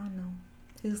just, I don't know,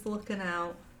 he's looking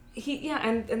out.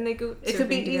 And they go it could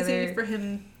be together. easy for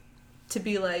him to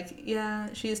be like,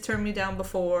 yeah, she has turned me down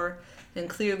before, and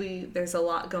clearly there's a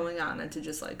lot going on, and to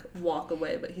just like walk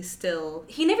away, but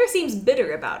he never seems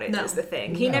bitter about it. Is the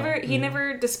thing. He No.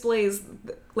 never displays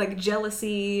like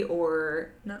jealousy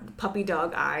or puppy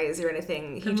dog eyes or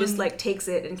anything. He just like takes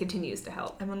it and continues to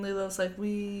help. And when Lilo's like,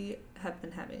 we have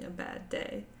been having a bad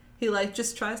day, he like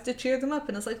just tries to cheer them up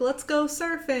and is like, let's go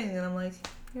surfing, and I'm like,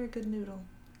 you're a good noodle.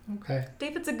 Okay.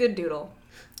 David's a good doodle.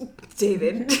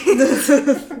 David.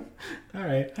 All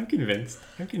right, I'm convinced.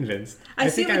 I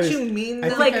see what you mean. I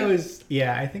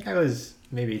think I was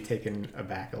maybe taken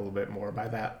aback a little bit more by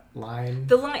that line.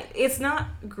 The line, it's not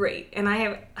great, and I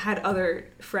have had other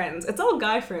friends, it's all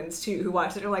guy friends too, who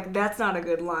watched it and are like, that's not a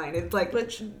good line. It's like,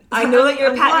 I know that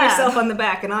you're patting yourself on the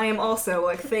back, and I am also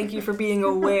like, thank you for being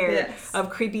aware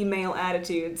of creepy male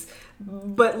attitudes,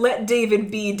 but let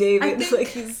David be David.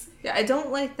 I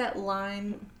don't like that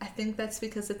line. I think that's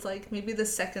because it's like maybe the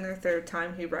second or third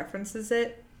time he references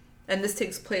it. And this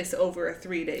takes place over a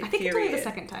 3-day period. I think it's only the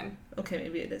second time. Okay,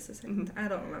 maybe it is the second time. I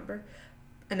don't remember.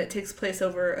 And it takes place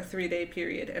over a 3-day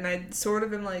period. And I sort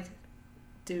of am like,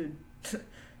 dude,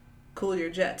 cool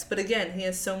your jets. But again, he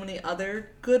has so many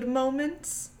other good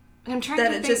moments. I'm trying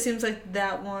that it just seems like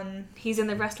that one... He's in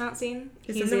the restaurant scene.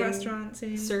 He's in the restaurant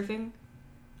scene. Surfing.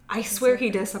 I swear he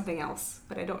does something else,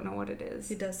 but I don't know what it is.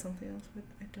 He does something else, but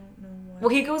I don't know what. Well,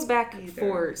 he goes back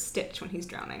for Stitch when he's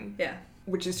drowning. Yeah.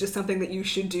 Which is just something that you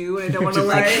should do, and I don't want to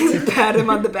like pat him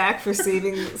on the back for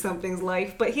saving something's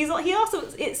life. But he also,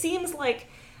 it seems like,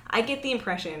 I get the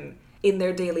impression in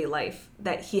their daily life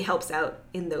that he helps out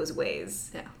in those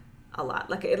ways. Yeah. A lot.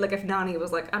 Like if Nani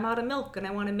was like, I'm out of milk and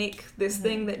I want to make this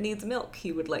thing that needs milk,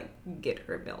 he would like get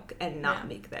her milk and not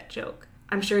make that joke.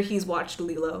 I'm sure he's watched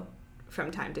Lilo from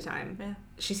time to time. Yeah.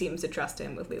 She seems to trust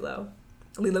him with Lilo.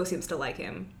 Lilo seems to like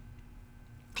him.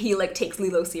 He like takes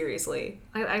Lilo seriously.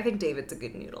 I think David's a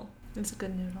good noodle. It's a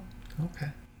good noodle. Okay.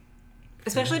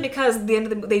 Especially because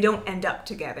they don't end up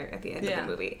together at the end of the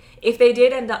movie. If they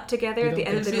did end up together at the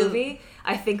end of the movie,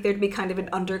 I think there'd be kind of an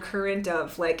undercurrent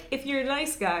of like, if you're a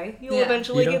nice guy, you'll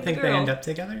eventually get the girl. You don't think they end up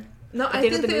together? No, at I the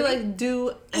end think of the they movie? like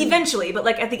do Eventually, but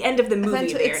like at the end of the movie,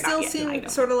 eventually. they're It still not yet. I know.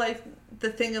 seems sort of like the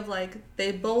thing of like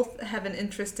they both have an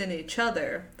interest in each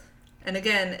other, and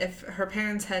again, if her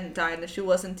parents hadn't died and if she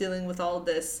wasn't dealing with all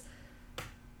this,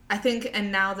 I think,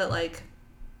 and now that like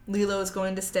Lilo is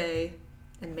going to stay.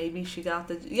 And maybe she got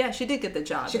she did get the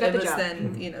job. She got the job.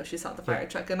 Then, she saw the fire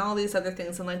truck and all these other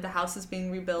things. And, like, the house is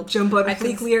being rebuilt. Jumbo and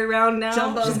Fleekley are around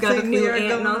now. She's got a new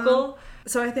aunt and uncle.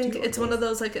 So I think it's one of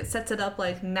those, like, it sets it up,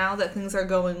 like, now that things are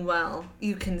going well,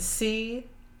 you can see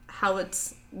how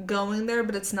it's going there,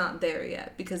 but it's not there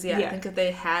yet. Because, I think if they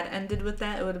had ended with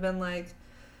that, it would have been like,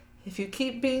 if you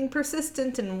keep being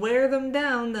persistent and wear them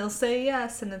down, they'll say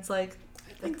yes. And it's like...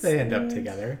 I think they end up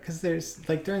together because there's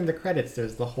like during the credits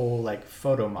there's the whole like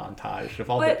photo montage of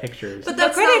all the pictures. But the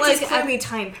credits is clearly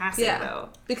time passing though,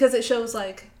 because it shows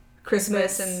like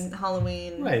Christmas and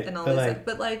Halloween and all this stuff.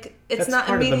 But like it's not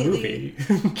part immediately. Of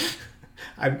the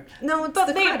movie. No, it's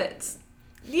the credits.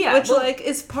 Yeah, which like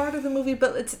is part of the movie,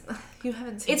 but it's you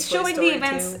haven't seen. It's showing the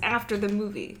events after the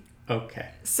movie. Okay.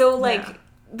 So like.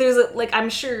 There's I'm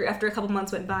sure after a couple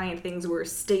months went by and things were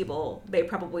stable, they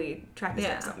probably tracked this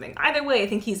or something. Either way, I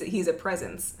think he's a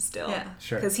presence still. Yeah,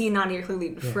 sure. Because he and Nani are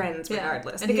clearly friends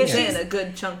regardless. And because she's a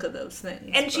good chunk of those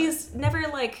things. And she's never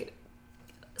like,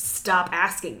 stop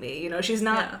asking me. She's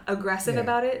not aggressive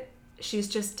about it. She's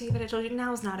just, David, I told you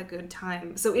now's not a good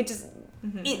time. So it just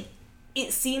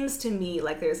it seems to me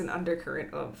like there's an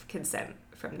undercurrent of consent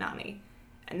from Nani,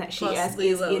 and that she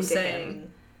is into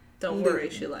him. Don't worry,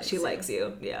 she likes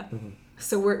you. Yeah. Mm-hmm.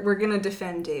 So we're gonna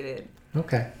defend David.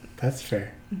 Okay, that's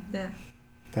fair. Yeah.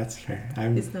 That's fair.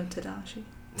 He's no Tadashi.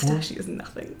 Tadashi is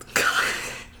nothing.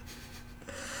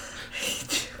 I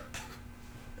hate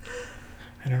you.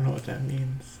 I don't know what that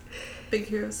means. Big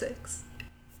Hero 6.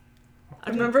 I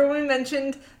remember when we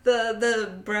mentioned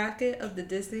the bracket of the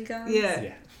Disney guys?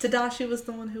 Yeah. Tadashi was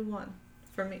the one who won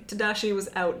for me. Tadashi was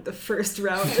out the first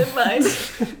round in mine.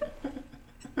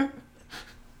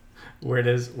 Where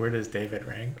does David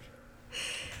rank?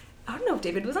 I don't know if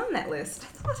David was on that list. I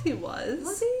thought he was.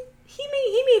 Was he? He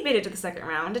may have made it to the second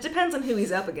round. It depends on who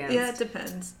he's up against. Yeah, it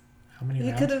depends. How many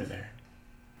rounds were there?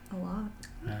 A lot.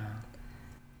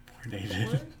 Poor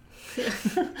David.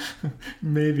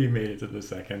 Maybe made it to the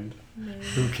second. Maybe.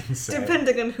 Who can say?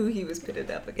 Depending on who he was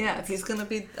pitted up against. Yeah, if he's gonna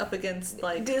be up against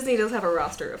like Disney does have a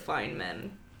roster of fine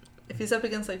men. If he's up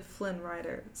against like Flynn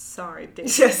Rider, sorry,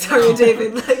 David. Yeah, sorry,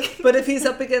 David. But if he's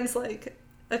up against like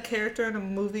a character in a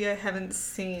movie I haven't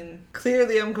seen,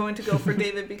 clearly I'm going to go for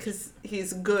David because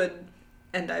he's good,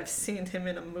 and I've seen him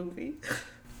in a movie.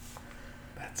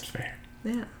 That's fair.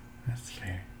 Yeah, that's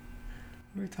fair.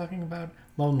 We were talking about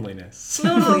loneliness.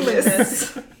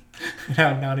 Loneliness.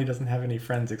 Now Nani doesn't have any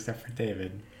friends except for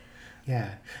David.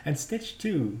 Yeah, and Stitch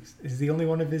too is the only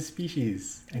one of his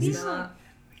species, and he's not.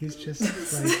 He's just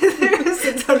like... There's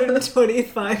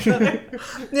 625 other.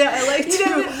 Yeah, I like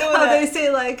how they say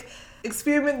like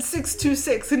experiment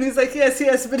 626 and he's like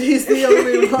yes, but he's the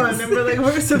only one, and we're like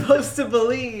we're supposed to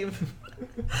believe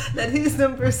that he's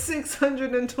number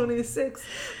 626,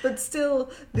 but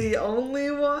still the only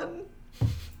one.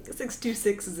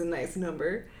 626 is a nice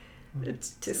number.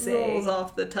 It rolls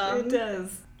off the tongue. It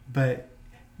does. But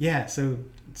yeah, so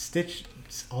Stitch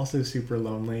is also super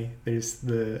lonely. There's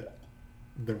the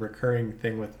recurring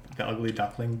thing with the Ugly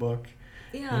Duckling book.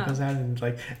 Yeah. He goes out and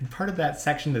like part of that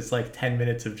section that's like 10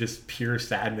 minutes of just pure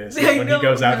sadness when he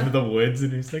goes out into the woods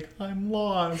and he's like, I'm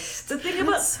lost. The thing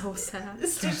about so sad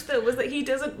Stitch though was that he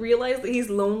doesn't realize that he's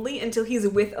lonely until he's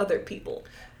with other people.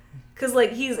 Cause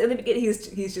like he's in the beginning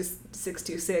he's just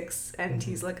 626 and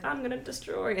he's like, I'm gonna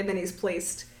destroy, and then he's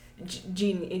placed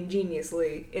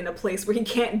ingeniously in a place where he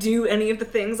can't do any of the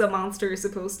things a monster is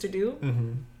supposed to do.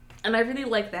 Mm-hmm. And I really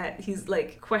like that. He's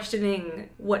like questioning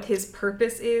what his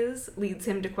purpose is, leads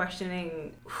him to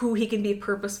questioning who he can be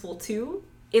purposeful to,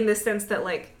 in the sense that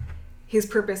like his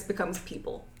purpose becomes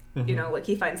people. Mm-hmm. Like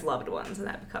he finds loved ones and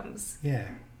that becomes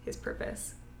his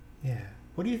purpose. Yeah.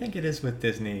 What do you think it is with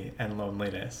Disney and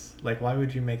loneliness? Like, why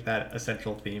would you make that a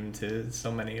central theme to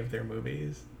so many of their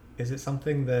movies? Is it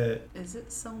something that... Is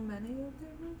it so many of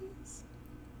their movies?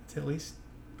 It's at least...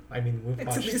 I mean, we've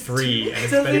watched 3, two. and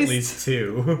it's been at least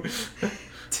 2.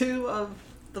 2 of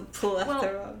the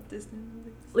plethora of Disney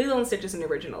movies. Lilo and Stitch is an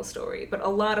original story, but a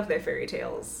lot of their fairy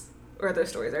tales, or their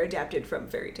stories, are adapted from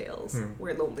fairy tales,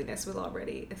 where loneliness was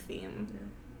already a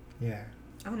theme. Yeah.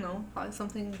 I don't know, probably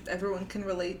something everyone can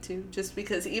relate to, just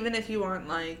because even if you aren't,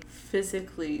 like,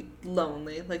 physically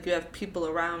lonely, like, you have people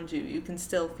around you, you can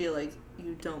still feel like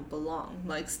you don't belong.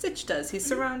 Like Stitch does. He's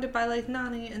surrounded by, like,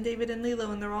 Nani and David and Lilo,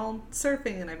 and they're all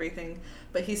surfing and everything,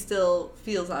 but he still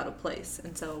feels out of place,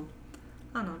 and so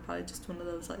I don't know, probably just one of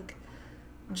those, like,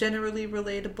 generally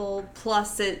relatable,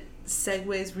 plus it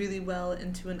segues really well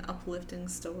into an uplifting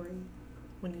story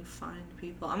when you find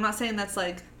people. I'm not saying that's,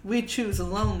 like, we choose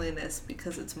loneliness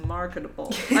because it's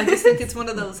marketable. I just think it's one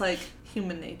of those, like,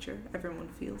 human nature. Everyone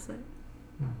feels it.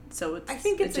 So I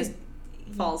think it just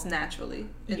falls naturally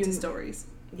into stories.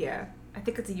 Yeah. I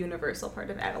think it's a universal part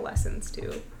of adolescence,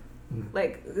 too.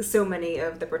 Like, so many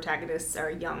of the protagonists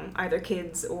are young, either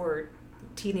kids or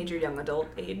teenager, young adult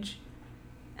age.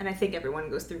 And I think everyone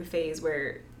goes through a phase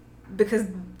where, because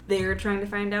they're trying to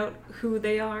find out who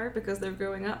they are because they're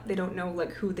growing up, they don't know,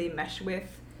 like, who they mesh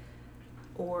with,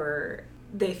 or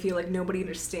they feel like nobody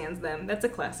understands them. That's a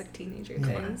classic teenager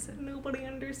thing. Nobody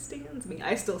understands me.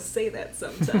 I still say that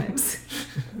sometimes.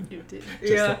 You do.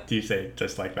 Do you say it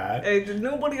just like that?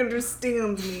 Nobody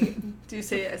understands me. Do you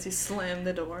say it as you slam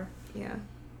the door? Yeah.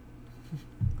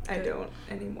 I don't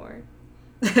anymore.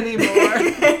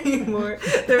 Anymore.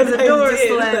 There was a door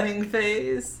slamming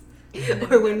phase.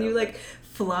 Or when you, like,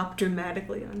 flop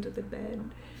dramatically onto the bed.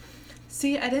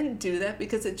 See, I didn't do that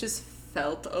because it just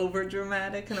felt over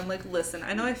dramatic, and I'm like, listen,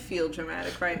 I know I feel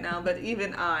dramatic right now, but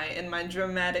even I, in my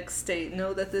dramatic state,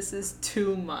 know that this is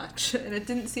too much, and it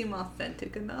didn't seem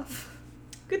authentic enough.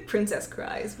 Good princess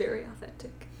cry is very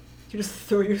authentic. You just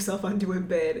throw yourself onto a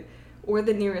bed or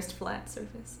the nearest flat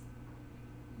surface,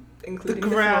 including the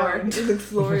ground. The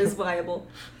floor is viable.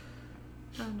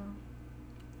 I don't know.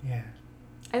 Yeah.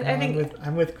 I think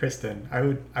I'm with Kristen.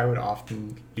 I would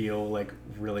often feel like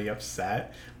really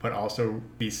upset, but also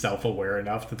be self-aware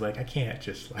enough to like I can't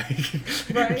just like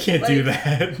right? I can't do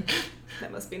that.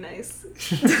 That must be nice.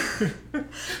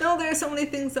 No, there are so many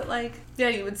things that like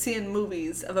you would see in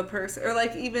movies of a person, or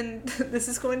like even this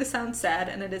is going to sound sad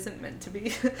and it isn't meant to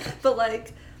be, but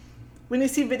like when you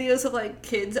see videos of like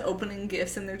kids opening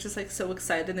gifts and they're just like so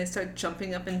excited and they start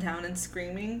jumping up and down and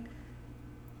screaming.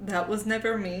 That was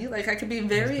never me. Like, I could be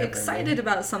very excited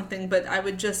about something, but I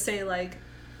would just say, like,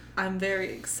 I'm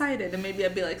very excited. And maybe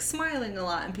I'd be, like, smiling a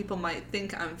lot, and people might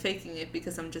think I'm faking it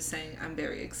because I'm just saying I'm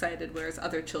very excited, whereas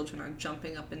other children are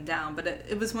jumping up and down. But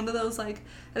it was one of those, like,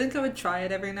 I think I would try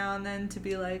it every now and then to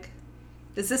be like,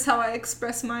 is this how I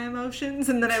express my emotions?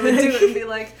 And then I would do it and be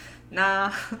like,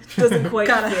 nah. Doesn't quite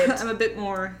fit. I'm a bit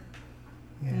more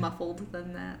muffled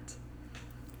than that.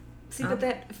 See, but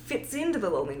that fits into the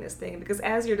loneliness thing, because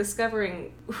as you're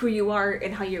discovering who you are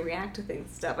and how you react to things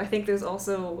and stuff, I think there's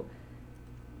also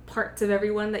parts of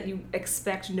everyone that you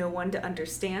expect no one to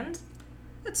understand.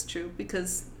 That's true,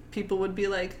 because people would be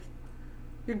like,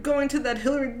 you're going to that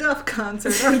Hillary Duff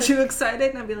concert, aren't you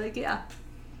excited? And I'd be like, yeah.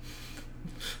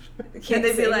 And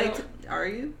they'd be like, are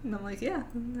you? And I'm like, yeah,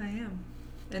 I am.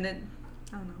 And I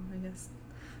don't know, I guess.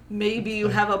 Maybe you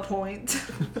have a point.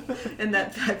 And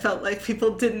that I felt like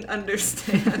people didn't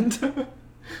understand.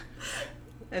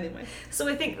 Anyway. So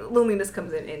I think loneliness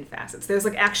comes in facets. There's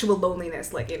like actual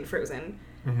loneliness, like in Frozen.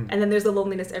 Mm-hmm. And then there's the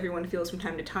loneliness everyone feels from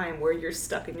time to time where you're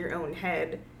stuck in your own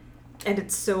head. And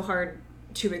it's so hard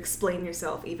to explain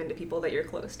yourself even to people that you're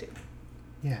close to.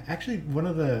 Yeah, actually,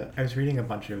 I was reading a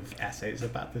bunch of essays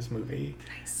about this movie.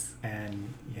 Nice.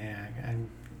 And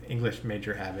English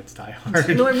major habits die hard.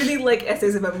 No, I really like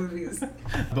essays about movies.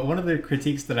 But one of the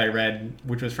critiques that I read,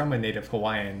 which was from a native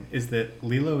Hawaiian, is that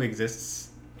Lilo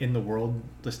exists in the world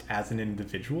just as an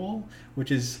individual,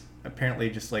 which is apparently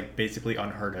just like basically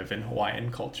unheard of in Hawaiian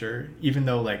culture. Even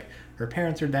though like her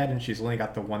parents are dead and she's only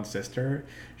got the one sister,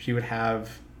 she would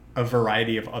have a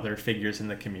variety of other figures in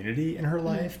the community in her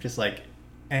life, just like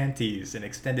aunties and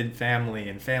extended family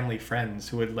and family friends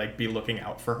who would like be looking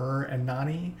out for her and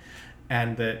Nani.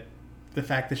 And that the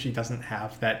fact that she doesn't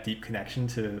have that deep connection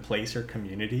to the place or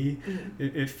community,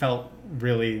 it felt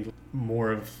really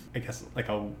more of, I guess, like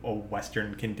a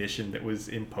Western condition that was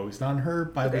imposed on her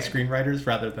by the screenwriters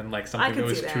rather than like something that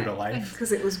was true to life.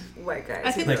 Because it was white guys.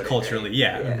 I think like culturally,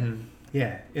 Mm-hmm.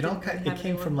 It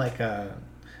came from like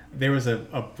there was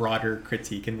a broader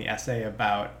critique in the essay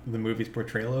about the movie's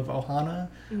portrayal of Ohana,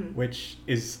 which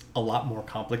is a lot more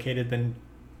complicated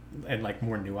and like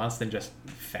more nuanced than just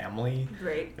family.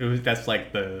 Right. That's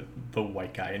like the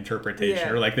white guy interpretation,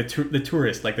 or like the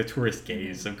tourist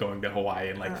gaze of going to Hawaii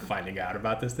and like finding out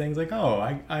about this thing. It's like, oh,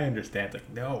 I understand. It's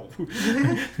like, no,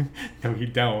 no, you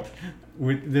don't.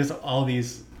 There's all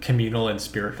these communal and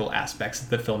spiritual aspects that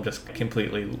the film just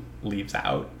completely leaves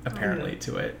out apparently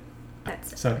to it.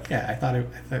 So yeah, I thought it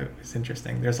was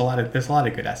interesting. There's a lot of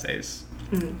good essays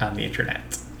on the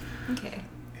internet. Okay.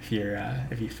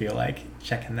 If you feel like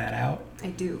checking that out. I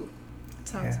do.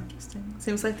 Sounds interesting.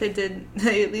 Seems like they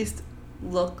at least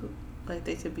look like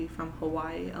they could be from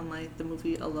Hawaii, unlike the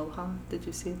movie Aloha. Did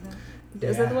you see that?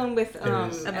 Is that the one with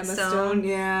Emma Stone?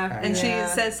 Yeah. And she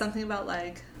says something about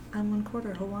like, I'm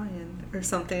 1/4 Hawaiian or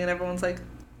something, and everyone's like,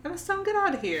 Emma Stone, get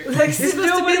out of here. Like, you're supposed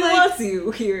nobody to be like wants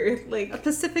you here. Like a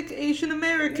Pacific Asian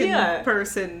American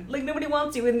person. Like nobody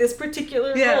wants you in this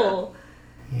particular role.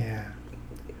 Yeah.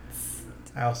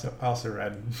 I also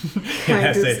read an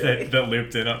essay that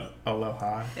looped in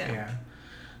Aloha. Yeah.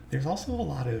 There's also a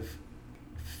lot of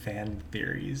fan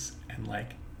theories and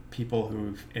like people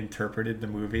who've interpreted the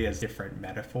movie as different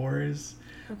metaphors.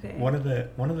 Okay. One of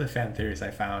the fan theories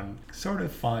I found sort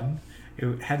of fun.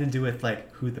 It had to do with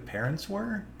like who the parents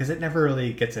were, because it never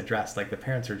really gets addressed. Like the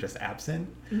parents are just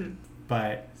absent,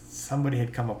 but somebody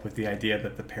had come up with the idea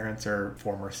that the parents are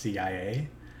former CIA,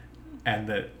 and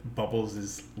that Bubbles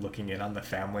is looking in on the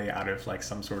family out of like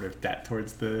some sort of debt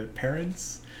towards the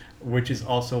parents, which is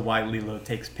also why Lilo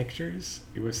takes pictures.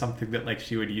 It was something that like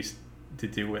she would use to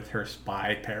do with her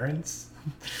spy parents.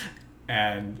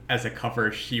 And as a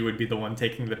cover, she would be the one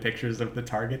taking the pictures of the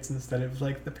targets instead of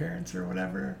like the parents or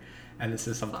whatever. And this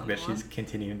is something that she's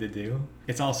continuing to do.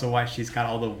 It's also why she's got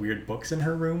all the weird books in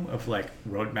her room of like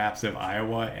road maps of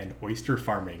Iowa and oyster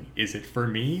farming. Is it for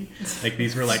me? Like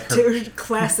these were like her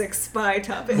classic spy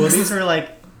topics. Well, these were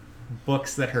like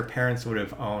books that her parents would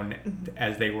have owned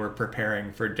as they were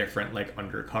preparing for different like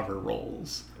undercover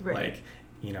roles. Right. Like,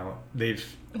 you know, they've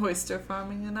oyster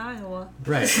farming in Iowa.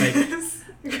 Right.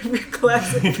 Like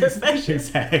classic profession.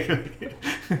 Exactly.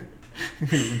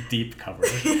 Deep cover.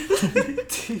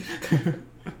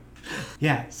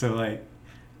 Yeah, so like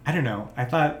I don't know. I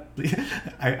thought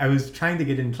I was trying to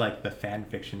get into like the fan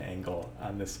fiction angle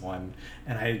on this one,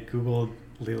 and I googled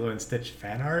Lilo and Stitch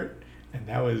fan art, and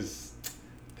that was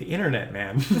the internet,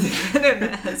 man. The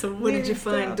internet has some What did you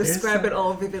find? Describe it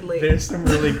all vividly. There's some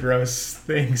really gross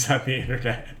things on the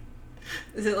internet.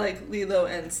 Is it like Lilo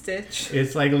and Stitch?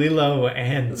 It's like Lilo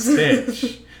and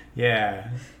Stitch.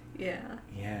 Yeah. Yeah.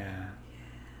 Yeah.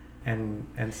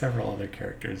 And several other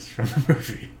characters from the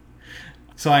movie.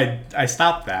 So I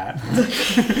stopped that.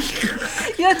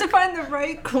 You have to find the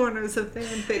right corners of fan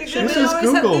fiction. This was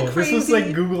Google. This was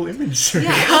like Google image search.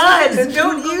 Yeah, God,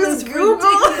 don't use Google.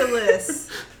 Ridiculous.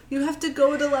 You have to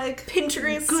go to like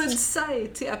Pinterest. Good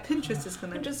sites. Yeah, Pinterest is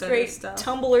gonna Just be great. stuff.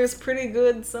 Tumblr's pretty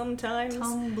good sometimes.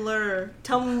 Tumblr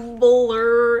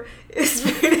is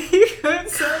pretty good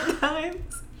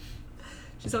sometimes.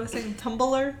 She's always saying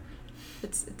Tumblr.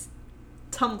 It's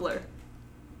Tumblr.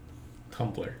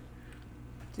 Tumblr.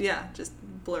 Yeah, just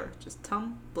blur. Just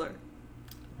Tumblr. Okay.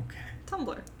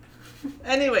 Tumblr.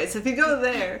 Anyways, if you go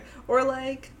there, or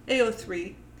like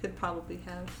AO3 could probably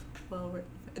have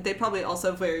they probably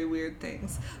also have very weird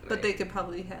things, but they could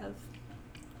probably have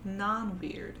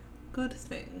non-weird, good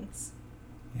things.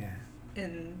 Yeah.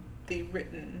 In the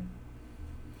written.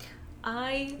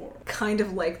 I kind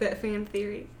of like that fan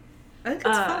theory. I think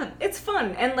it's fun. It's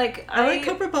fun, and like I like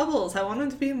Cobra Bubbles. I want him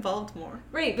to be involved more.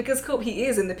 Right, because he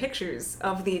is in the pictures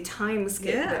of the time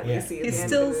skip that we see. At He's the end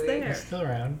still of the movie. there. He's still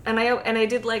around. And I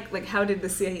did like how did the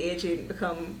CIA agent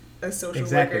become a social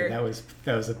exactly. worker?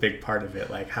 That was a big part of it.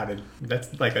 Like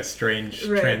that's like a strange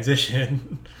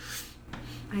transition.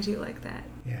 I do like that.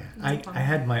 Yeah, I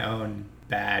had my own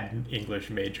bad English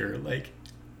major like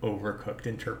overcooked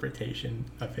interpretation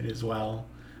of it as well.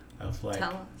 Of like,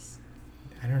 tell us.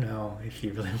 I don't know if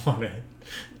you really want to.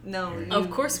 No, of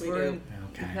course we do.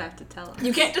 Okay. You have to tell us.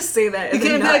 You can't just say that. You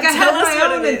can't be like, I have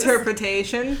my own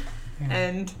interpretation, Yeah.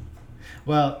 and.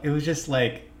 Well, it was just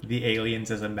like the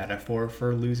aliens as a metaphor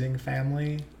for losing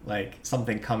family. Like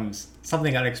something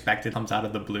unexpected comes out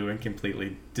of the blue and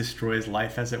completely destroys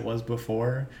life as it was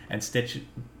before. And Stitch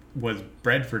was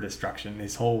bred for destruction.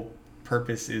 His whole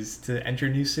purpose is to enter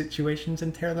new situations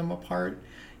and tear them apart.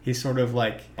 He's sort of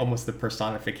like almost the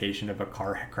personification of a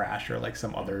car crash or like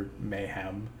some other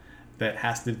mayhem that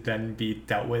has to then be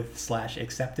dealt with /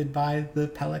 accepted by the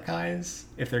Pelakais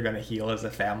if they're going to heal as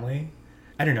a family.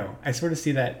 I don't know. I sort of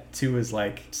see that too as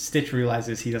like Stitch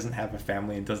realizes he doesn't have a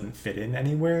family and doesn't fit in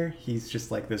anywhere. He's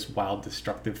just like this wild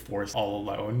destructive force all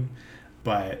alone.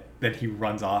 But then he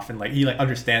runs off and like he like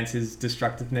understands his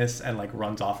destructiveness and like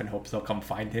runs off and hopes they'll come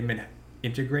find him and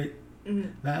integrate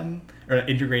them or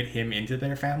integrate him into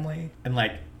their family. And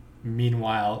like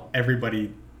meanwhile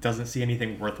everybody doesn't see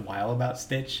anything worthwhile about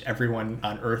Stitch. Everyone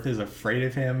on Earth is afraid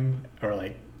of him, or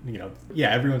like, you know,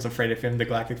 everyone's afraid of him. The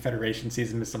Galactic Federation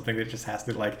sees him as something that just has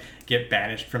to like get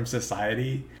banished from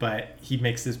society. But he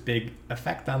makes this big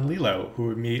effect on Lilo, who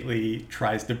immediately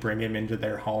tries to bring him into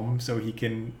their home so he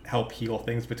can help heal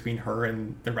things between her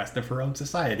and the rest of her own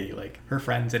society, like her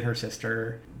friends and her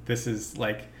sister. This is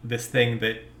like this thing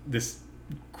that this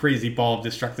crazy ball of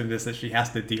destructiveness that she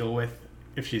has to deal with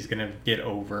if she's gonna get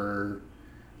over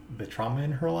the trauma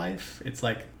in her life. It's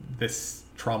like this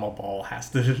trauma ball has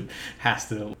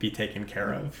to be taken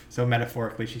care of. So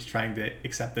metaphorically, she's trying to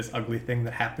accept this ugly thing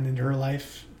that happened in her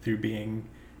life through being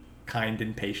kind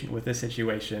and patient with the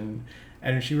situation.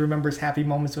 And she remembers happy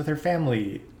moments with her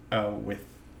family with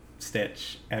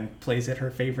Stitch, and plays at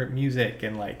her favorite music,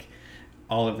 and like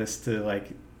all of this to like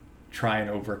try and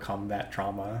overcome that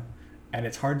trauma. And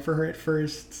it's hard for her at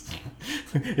first.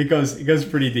 It goes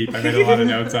pretty deep. I made a lot of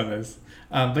notes on this.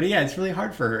 But yeah, it's really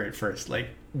hard for her at first. Like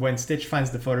when Stitch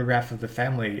finds the photograph of the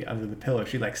family under the pillow,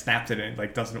 she like snaps it and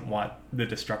like doesn't want the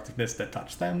destructiveness to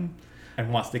touch them,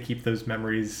 and wants to keep those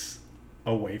memories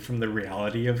away from the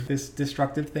reality of this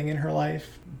destructive thing in her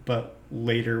life. But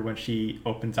later, when she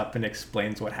opens up and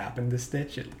explains what happened to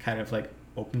Stitch, it kind of like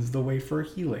opens the way for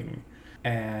healing.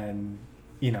 And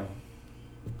you know,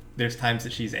 there's times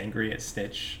that she's angry at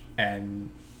Stitch,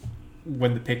 and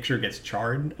when the picture gets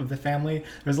charred of the family,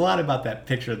 there's a lot about that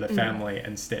picture of the family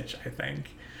and Stitch, I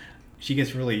think. She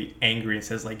gets really angry and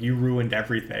says, like, you ruined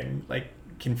everything, like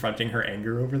confronting her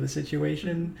anger over the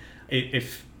situation.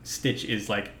 If Stitch is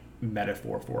like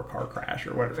metaphor for a car crash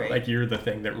or whatever, right. Like you're the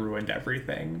thing that ruined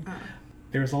everything.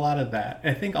 There's a lot of that.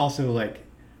 I think also like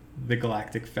the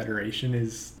Galactic Federation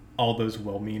is all those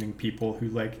well-meaning people who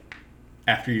like,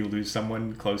 after you lose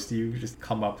someone close to you, just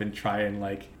come up and try and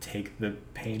like take the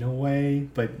pain away,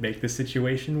 but make the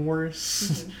situation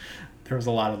worse. There was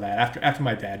a lot of that. After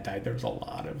my dad died, there was a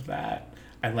lot of that.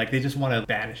 And like they just want to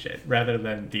banish it rather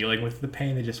than dealing with the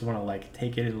pain. They just want to like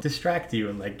take it and distract you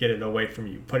and like get it away from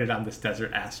you, put it on this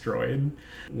desert asteroid.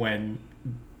 When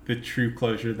the true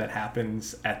closure that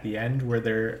happens at the end, where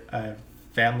they're a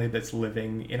family that's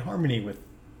living in harmony with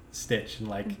Stitch, and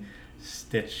like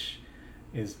Stitch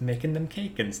is making them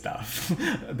cake and stuff.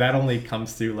 That only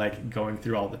comes through like going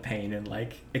through all the pain and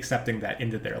like accepting that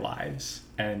into their lives.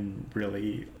 And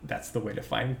really, that's the way to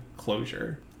find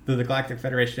closure. Though the Galactic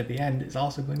Federation at the end is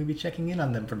also going to be checking in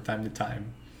on them from time to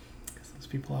time, because those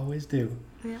people always do.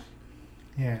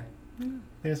 Yeah.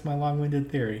 There's my long-winded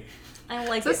theory. I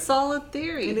like it's a solid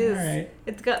theory. It is. All right.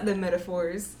 It's got the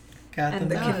metaphors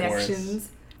and the connections.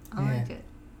 I like it.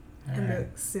 And the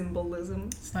symbolism.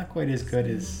 It's not quite as good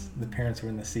as the parents were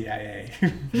in the CIA.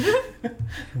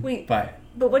 Wait, but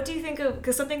what do you think of,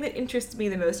 because something that interests me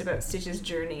the most about Stitch's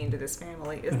journey into this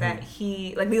family is that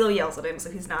he, like Lilo yells at him,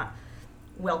 so he's not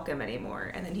welcome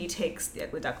anymore, and then he takes the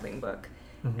Ugly Duckling book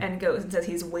and goes and says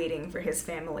he's waiting for his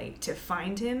family to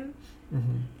find him.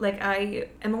 Like, I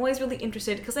am always really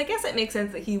interested, because I guess it makes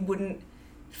sense that he wouldn't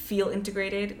feel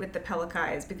integrated with the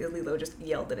Pelicais because Lilo just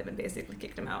yelled at him and basically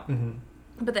kicked him out.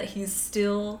 But that he's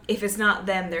still, if it's not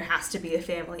them, there has to be a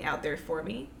family out there for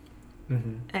me.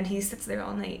 And he sits there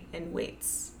all night and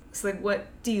waits. So, like, what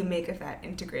do you make of that,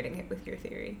 integrating it with your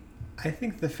theory? I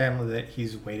think the family that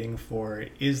he's waiting for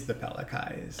is the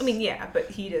Pelicais. I mean, yeah, but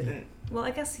he doesn't. Well,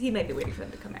 I guess he might be waiting for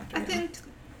them to come after him. I think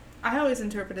I always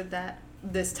interpreted that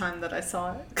this time that I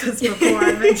saw it, because before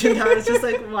I mentioned how I was just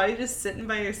like, why are you just sitting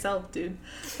by yourself, dude?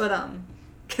 But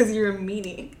because you're a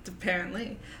meanie,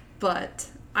 apparently. But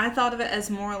I thought of it as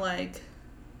more like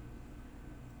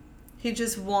he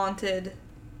just wanted,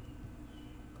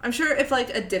 I'm sure if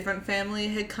like a different family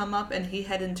had come up and he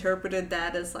had interpreted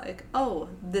that as like, oh,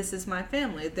 this is my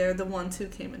family, they're the ones who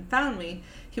came and found me,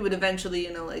 he would eventually,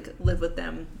 you know, like live with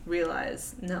them,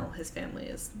 realize, no, his family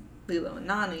is Lilo and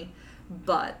Nani.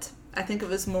 But I think it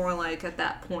was more like at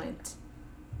that point,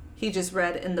 he just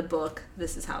read in the book,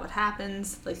 this is how it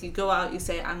happens. Like you go out, you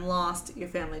say, I'm lost, your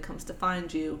family comes to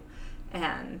find you.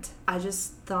 And I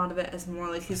just thought of it as more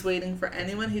like he's waiting for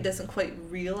anyone. He doesn't quite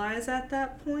realize at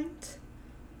that point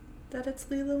that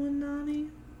it's Lilo and Nani.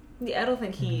 Yeah, I don't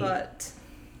think he... But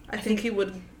I think he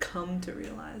would come to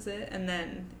realize it. And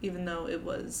then, even though it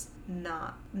was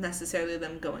not necessarily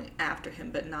them going after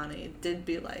him, but Nani did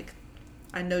be like,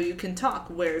 I know you can talk,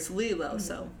 where's Lilo?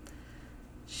 So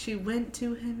she went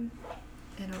to him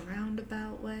in a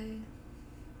roundabout way.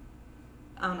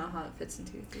 I don't know how it fits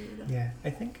into your theory, though. Yeah,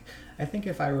 I think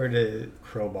if I were to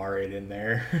crowbar it in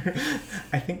there,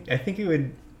 I think it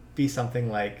would be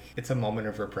something like it's a moment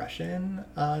of repression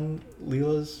on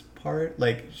Lilo's part.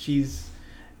 Like she's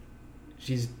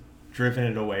driven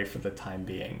it away for the time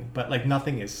being, but like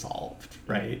nothing is solved,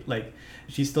 right? Like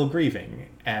she's still grieving,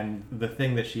 and the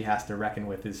thing that she has to reckon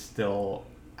with is still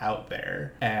out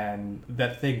there, and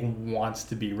that thing wants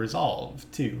to be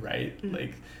resolved too, right?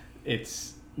 Like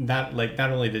it's not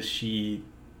only does she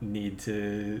need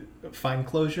to find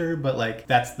closure, but like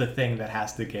that's the thing that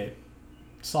has to get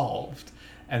solved.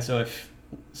 And so if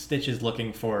Stitch is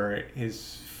looking for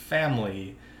his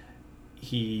family,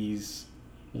 he's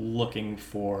looking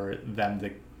for them to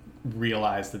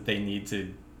realize that they need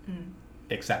to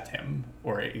accept him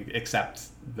or accept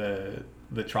the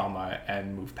trauma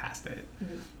and move past it.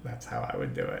 That's how I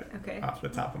would do it. Okay. Off the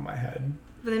top of my head.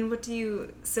 But then what do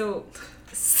you... So,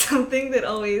 something that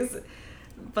always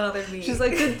bothered me... She's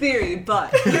like, good theory,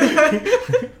 but...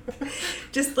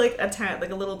 just like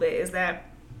a little bit, is that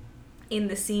in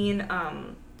the scene,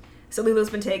 so Lilo's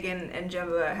been taken and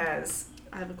Jemba has...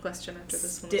 I have a question after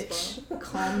this one Stitch, as well.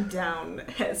 calm down,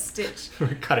 has Stitch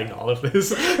We're cutting all of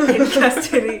this. in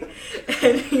custody.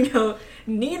 And,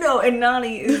 Nino and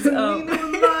Nani is... Nino and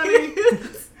Nani.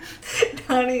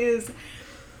 Nani is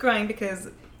crying because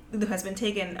Lilo has been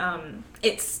taken.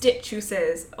 It's Stitch who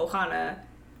says Ohana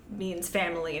means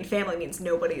family, and family means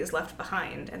nobody is left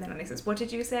behind. And then Nani says, what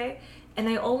did you say? And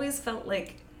I always felt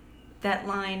like that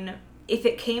line, if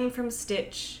it came from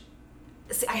Stitch...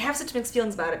 See, I have such mixed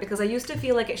feelings about it, because I used to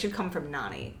feel like it should come from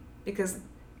Nani, because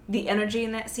the energy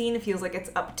in that scene feels like it's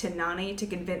up to Nani to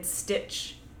convince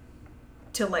Stitch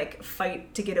to, like,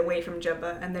 fight to get away from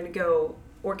Jemba and then go,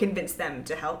 or convince them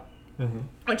to help,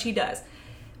 which he does.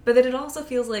 But then it also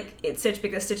feels like it's Stitch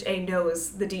because Stitch A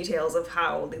knows the details of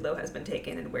how Lilo has been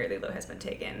taken and where Lilo has been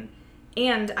taken.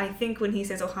 And I think when he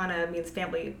says Ohana means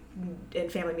family,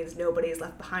 and family means nobody is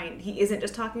left behind, he isn't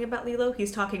just talking about Lilo,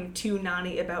 he's talking to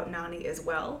Nani about Nani as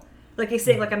well. Like, he's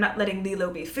saying, like, I'm not letting Lilo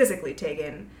be physically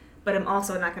taken, but I'm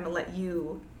also not going to let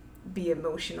you be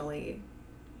emotionally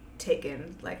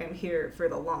taken. Like, I'm here for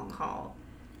the long haul.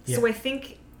 Yeah. So I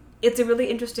think it's a really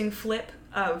interesting flip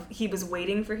of he was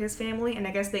waiting for his family, and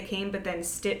I guess they came, but then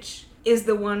Stitch is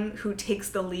the one who takes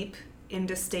the leap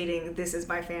into stating, this is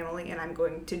my family, and I'm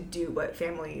going to do what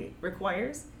family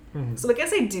requires. So I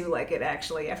guess I do like it,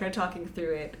 actually. After talking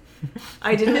through it,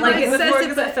 I didn't like it before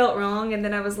because it felt wrong, and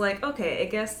then I was like, okay, I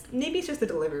guess maybe it's just the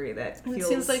delivery that feels... It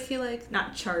seems like he, like...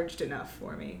 not charged enough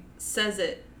for me. Says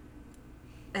it,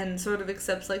 and sort of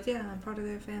accepts, like, yeah, I'm part of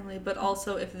their family, but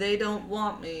also, if they don't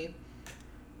want me,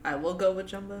 I will go with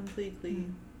Jemba and Pleakley.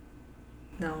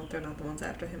 No, they're not the ones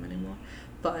after him anymore.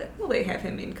 But... Well, they have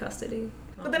him in custody.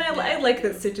 But then I like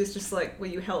that Stitch is just like, will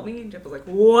you help me? And Jeff was like,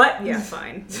 what? Yeah,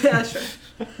 fine. Yeah, sure.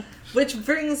 Which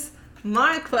brings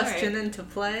my question into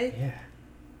play. Yeah.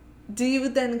 Do you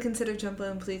then consider Jemba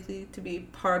and Pleakley to be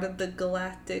part of the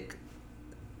galactic...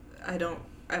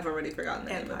 I've already forgotten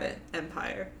the name of it.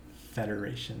 Empire.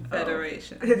 Federation.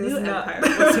 Federation. It is not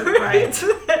Empire. Wasn't right.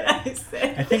 That I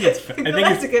said. I think it's...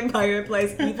 Galactic Empire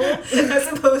implies evil as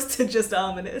opposed to just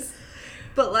ominous.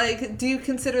 But, like, do you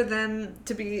consider them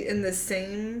to be in the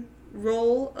same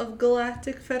role of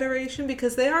Galactic Federation?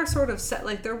 Because they are sort of set,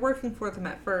 like, they're working for them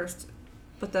at first,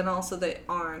 but then also they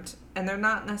aren't. And they're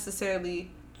not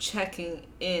necessarily checking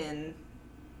in.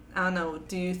 I don't know,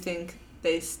 do you think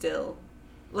they still...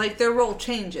 Like, their role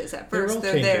changes. At first,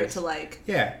 they're there to, like,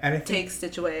 and I think, take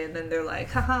Stitch away, and then they're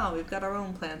like, haha, we've got our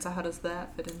own plan. So how does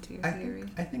that fit into your theory?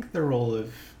 I think the role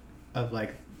of,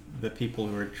 like, the people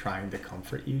who are trying to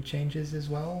comfort you changes as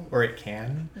well, or it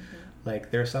can. Like,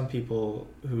 there are some people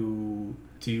who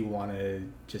do want to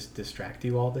just distract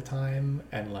you all the time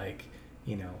and, like,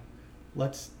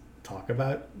 let's talk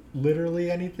about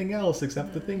literally anything else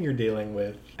except the thing you're dealing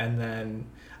with. And then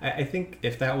I think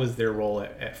if that was their role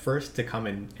at first, to come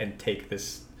in and take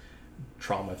this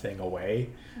trauma thing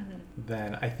away,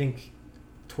 then I think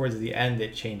towards the end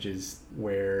it changes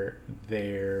where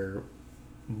they're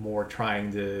more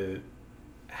trying to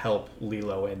help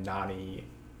Lilo and Nani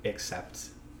accept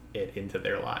it into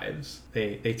their lives.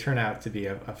 They turn out to be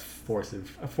a force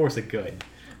of good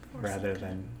rather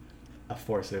than a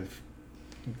force of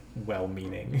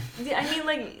well-meaning. Yeah, I mean,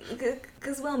 like,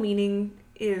 because well-meaning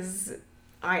is...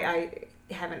 I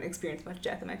haven't experienced much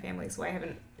death in my family, so I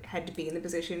haven't had to be in the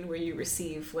position where you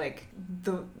receive, like,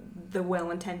 the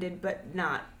well-intended but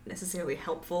not necessarily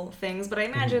helpful things. But I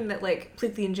imagine that, like,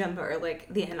 Pleakley and Jemba are, like,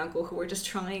 the aunt and uncle who are just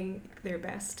trying their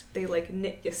best. They, like,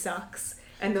 knit your socks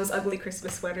and those ugly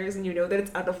Christmas sweaters, and you know that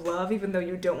it's out of love even though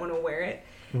you don't want to wear it.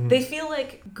 They feel,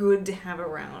 like, good to have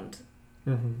around.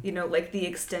 Like, the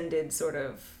extended sort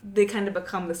of... They kind of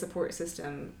become the support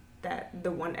system that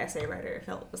the one essay writer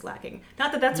felt was lacking.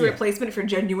 Not that that's a replacement for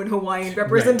genuine Hawaiian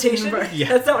representation. Right. Yeah.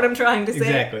 That's not what I'm trying to say.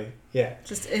 Exactly. Yeah.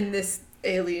 Just in this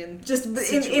alien just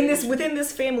in this within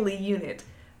this family unit,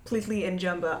 Pleakley and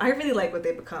Jemba. I really like what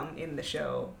they become in the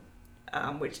show,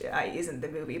 which isn't the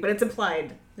movie, but it's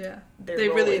implied. Yeah. They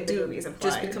really do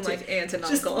just become like aunt and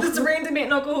uncle. Just random aunt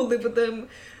and uncle who live with them,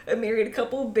 a married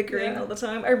couple bickering all the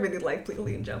time. I really like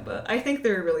Pleakley and Jemba. I think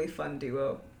they're a really fun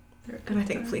duo, and I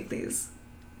think Pleakley's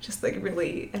just, like,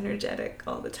 really energetic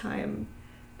all the time.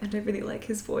 And I really like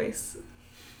his voice.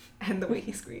 And the way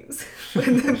he screams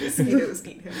when the mosquitoes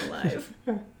eat him alive.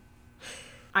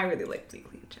 I really like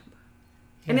Pleakley and Jemba.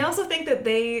 And I also think that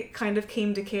they kind of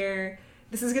came to care.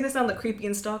 This is going to sound like creepy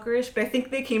and stalkerish, but I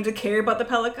think they came to care about the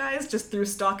Pelacais just through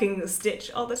stalking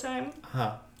Stitch all the time.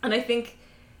 And I think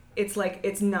it's like,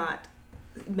 it's not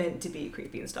meant to be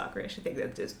creepy and stalkerish. I think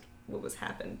that's just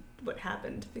what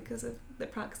happened because of the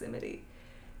proximity.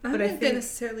 I don't think they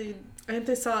necessarily, I think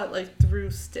they saw it like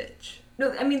through Stitch.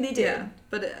 No, I mean they did. Yeah,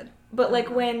 but like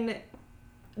when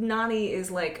Nani is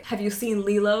like, "Have you seen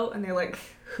Lilo?" and they're like,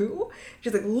 "Who?"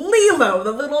 She's like, "Lilo,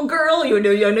 the little girl. I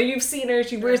know you've seen her.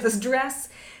 She wears this dress."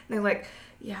 And they're like,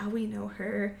 "Yeah, we know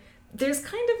her." There's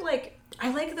kind of like,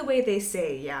 I like the way they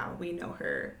say, "Yeah, we know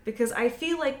her," because I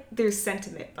feel like there's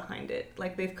sentiment behind it.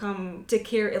 Like they've come to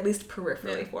care at least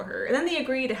peripherally for her, and then they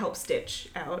agree to help Stitch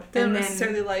out. They don't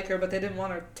necessarily like her, but they didn't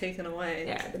want her taken away.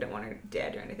 Yeah, they didn't want her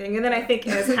dead or anything. And then I think,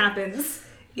 as happens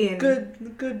in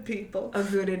good people, a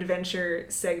good adventure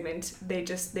segment, they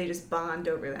just bond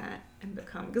over that and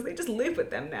become, because they just live with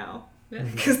them now.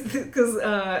 Because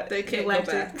they can't go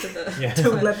back to the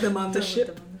don't let them on the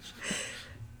ship.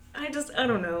 I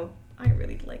don't know. I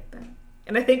really like them.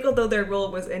 And I think although their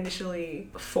role was initially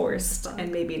forced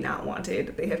and maybe not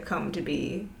wanted, they have come to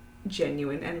be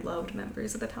genuine and loved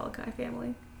members of the Pelacai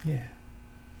family. Yeah.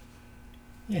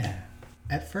 Yeah.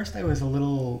 At first I was a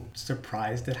little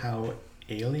surprised at how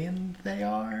alien they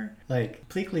are. Like,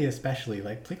 Pleakley especially.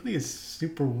 Like, Pleakley is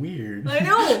super weird. I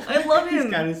know! I love him!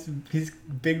 He's got his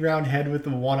big round head with the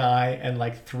one eye and,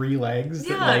 like, 3 legs.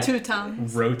 Yeah, that, like, 2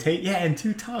 tongues. Rotate. Yeah, and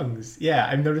 2 tongues. Yeah,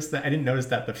 I've noticed that. I didn't notice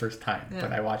that the first time,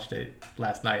 but I watched it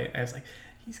last night. And I was like,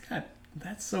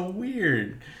 that's so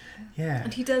weird. Yeah.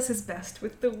 And he does his best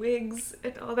with the wigs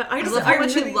and all that. I love how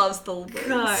much he loves the wigs.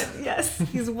 God, yes.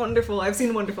 He's wonderful. I've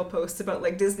seen wonderful posts about,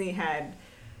 like, Disney had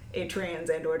a trans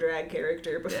and or drag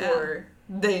character before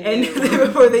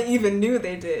before they even knew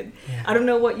they did. Yeah. I don't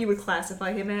know what you would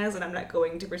classify him as, and I'm not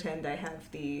going to pretend I have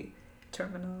the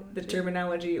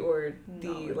terminology or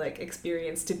the like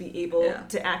experience to be able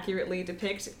to accurately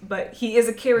depict, but he is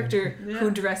a character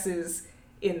who dresses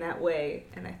in that way,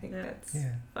 and I think that's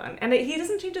fun. And he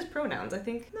doesn't change his pronouns. I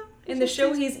think in the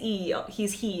show he's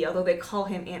he, although they call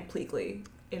him Aunt Pleakley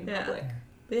in public.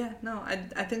 But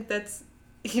I think that's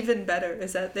even better,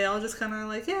 is that they all just kind of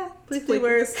like, Pleakley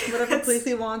wears whatever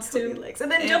Pleakley wants to.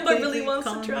 And then Jumba really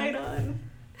wants to try it on.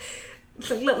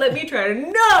 So let me try it.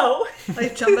 No!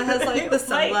 Like, Jumba has, like, the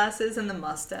sunglasses and the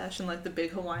mustache and, like, the big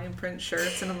Hawaiian print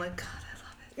shirts, and I'm like, God,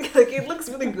 I love it. Like, it looks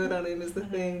really good on him is the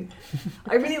thing.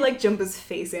 I really like Jumba's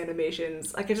face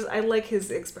animations. Like, I like his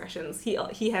expressions.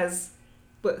 He has,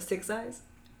 6 eyes?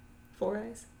 4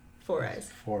 eyes? 4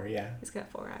 eyes. 4, yeah. He's got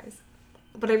 4 eyes.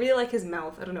 But I really like his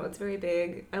mouth. I don't know, it's very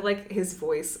big. I like his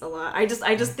voice a lot. I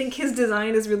just think his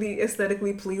design is really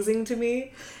aesthetically pleasing to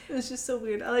me. It's just so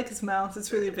weird. I like his mouth.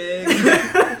 It's really big.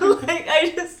 I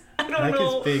don't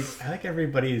know. His big. I like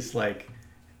everybody's like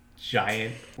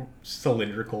giant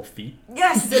cylindrical feet.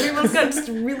 Yes, everyone's got just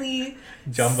really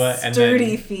Jumba sturdy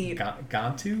and then feet.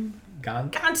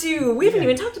 Gantu. We haven't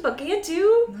even talked about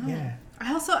Gantu. No. Yeah.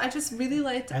 I just really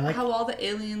liked how all the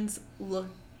aliens look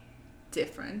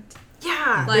different.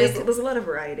 Yeah, like, there's a lot of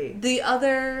variety. The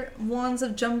other ones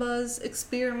of Jumba's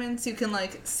experiments, you can,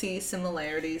 like, see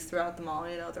similarities throughout them all.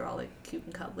 You know, they're all, like, cute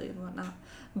and cuddly and whatnot.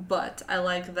 But I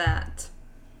like that.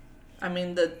 I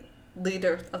mean, the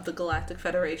leader of the Galactic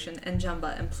Federation and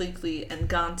Jumba and Pleakley and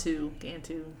Gantu.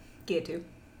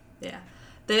 Yeah.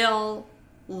 They all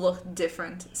look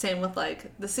different. Same with,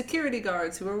 like, the security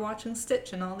guards who were watching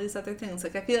Stitch and all these other things.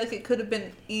 Like, I feel like it could have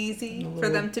been easy for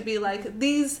them to be like,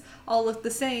 these all look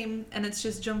the same, and it's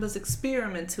just Jumba's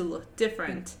experiments who look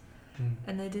different.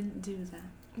 And they didn't do that.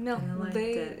 No,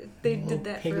 they did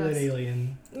that piglet for us.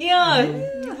 Alien. Yeah,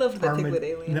 you loved the piglet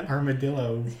alien. The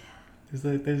armadillo.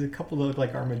 There's a couple that look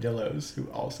like armadillos who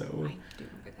also. I do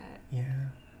remember that. Yeah.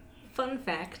 Fun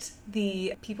fact,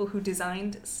 the people who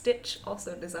designed Stitch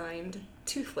also designed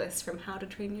Toothless from How to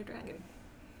Train Your Dragon.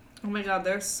 Oh my god,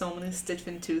 there's so many Stitch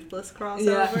and Toothless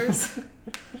crossovers. Yeah.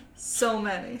 So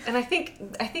many. And I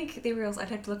think they were also, I'd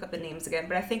have to look up the names again,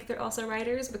 but I think they're also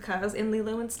writers because in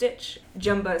Lilo and Stitch,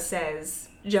 Jumba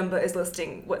is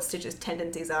listing what Stitch's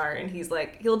tendencies are, and he's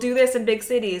like, he'll do this in big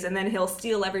cities, and then he'll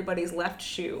steal everybody's left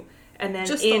shoe. And then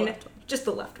just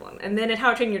the left one. And then in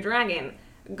How to Train Your Dragon,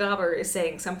 Gobber is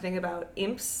saying something about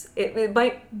imps. It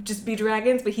might just be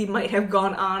dragons, but he might have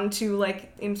gone on to,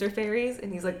 like, imps or fairies,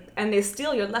 and he's like, and they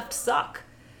steal your left sock.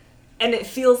 And it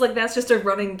feels like that's just a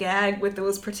running gag with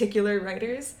those particular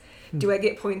writers. Do I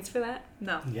get points for that?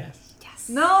 No. Yes.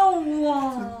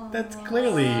 No! That's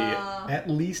clearly at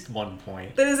least 1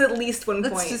 point. That is at least 1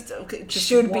 point. Just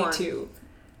Should one. be 2.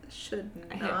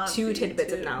 I have 2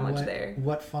 tidbits of knowledge there.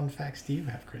 What fun facts do you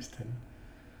have, Kristen?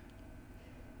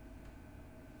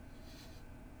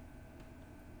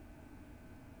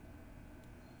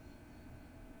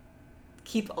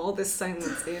 keep all this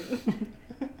silence in.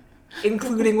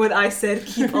 Including what I said,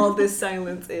 keep all this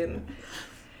silence in.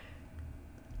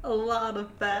 A lot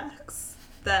of facts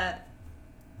that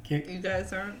Give, you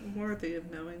guys aren't worthy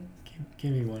of knowing.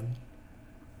 give me one.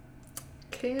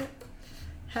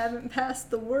 Haven't passed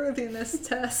the worthiness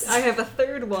test. I have a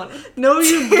third one. No,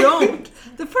 you don't.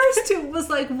 The first two was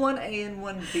like 1A and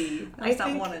 1B. That's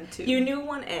not 1 and 2. You knew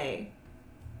 1A,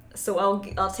 so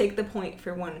I'll take the point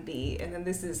for 1B, and then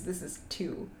this is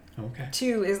 2. Okay.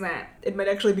 2 is that it might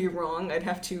actually be wrong. I'd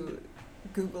have to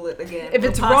Google it again. If or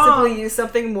it's possibly wrong, use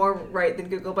something more right than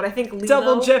Google. But I think Lilo,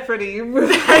 Double Jeopardy.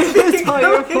 That's all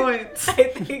your points. I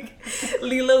think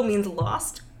Lilo means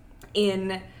lost.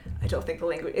 I don't think the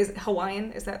language is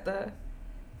Hawaiian. Is that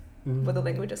what the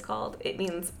language is called? It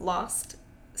means lost.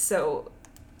 So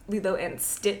Lilo and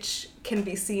Stitch can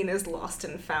be seen as lost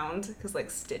and found because like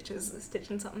Stitch is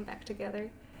stitching something back together.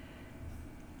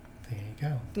 There you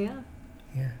go. Yeah.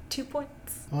 Yeah. 2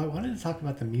 points. Well, I wanted to talk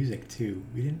about the music too.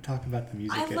 We didn't talk about the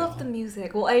music I at love all. the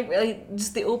music. Well, I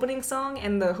just the opening song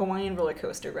and the Hawaiian roller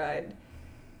coaster ride.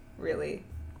 Really.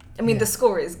 I mean, Yeah. the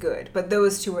score is good, but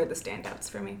those two are the standouts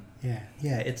for me. Yeah.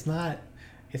 It's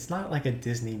not like a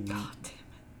Disney. Oh,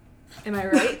 damn Am I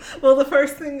right? it. Well, the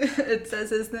first thing it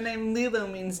says is the name Lilo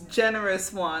means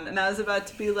generous one. And I was about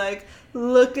to be like,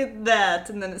 look at that.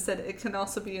 And then it said it can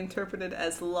also be interpreted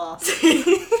as lost.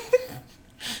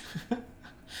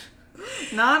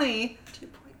 Nani 2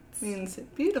 points. means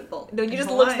beautiful. No, you in just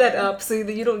Hawaiian. looked that up so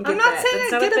that you don't get I'm not that. saying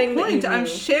That's I not a get thing a that you point. I'm knew.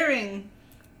 sharing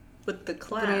with the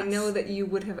class. But I know that you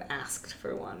would have asked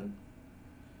for one.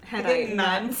 Had I I get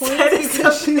not 9 said points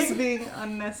because she's something. being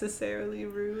unnecessarily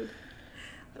rude.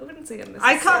 I wouldn't say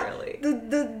I caught unnecessarily.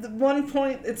 the 1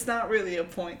 point. It's not really a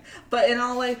point, but in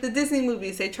all like the Disney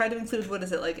movies, they try to include what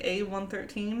is it like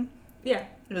A113? Yeah.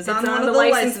 It was It's on one on of the the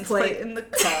license license plate. plate in the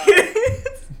car,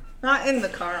 not in the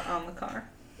car, on the car.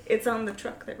 It's on the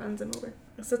truck that runs him over.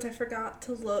 Except I forgot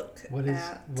to look What is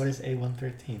at.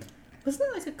 A113? Wasn't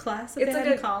it like a class that It's they like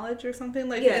had in a- college or something?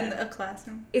 Like Yeah. in a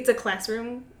classroom? It's a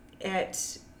classroom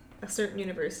at a certain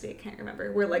university, I can't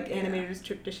remember, where like Yeah. animators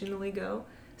traditionally go.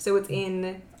 So it's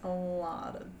in, A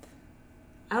lot of.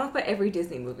 I don't know about every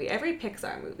Disney movie, every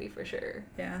Pixar movie for sure.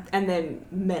 Yeah. And then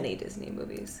many Disney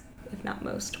movies, if not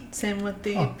most. Same with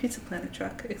the Oh. Pizza Planet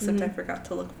truck, except I Mhm. forgot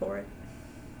to look for it.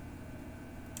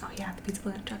 Oh yeah, the Pizza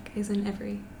Planet truck is in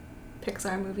every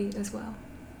Pixar movie as well.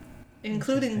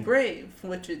 Including Interesting. Brave,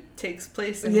 which it takes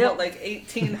place in Yep. what, like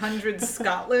 1800s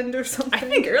Scotland or something? I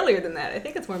think earlier than that. I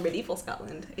think it's more medieval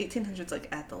Scotland. 1800s, like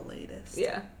at the latest.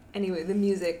 Yeah. Anyway, the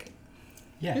music.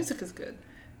 Yeah. Music is good.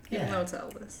 Even Yeah. though it's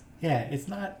Elvis. Yeah, it's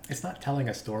not telling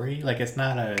a story. Like it's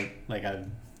not a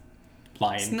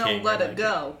Lion It's no King. or, Let It like,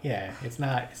 Go. Yeah, it's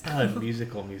not a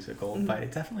musical, but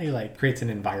it definitely like creates an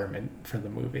environment for the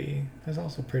movie. I was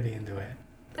also pretty into it.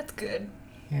 That's good.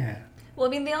 Yeah. Well, I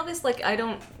mean, the Elvis, like, I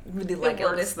don't really like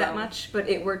works, Elvis that though. much, but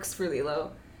it works for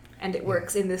Lilo. And it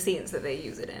works in the scenes that they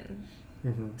use it in.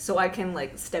 Mm-hmm. So I can,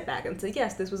 like, step back and say,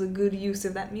 yes, this was a good use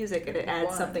of that music, and it adds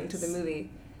was. something to the movie.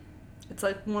 It's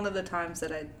like one of the times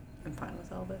that I'm fine with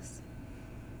Elvis.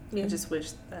 Yeah. I just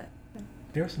wish that.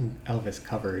 There were some Elvis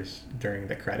covers during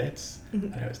the credits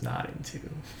Mhm. that I was not into.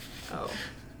 Oh.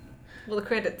 Well, the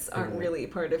credits aren't Yeah. really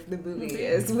part of the movie, Movie.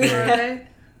 as we Are they?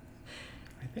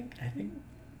 I think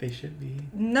they should be.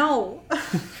 No,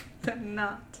 they're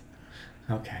not.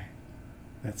 Okay,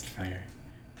 that's fair.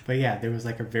 But yeah, there was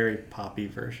like a very poppy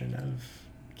version of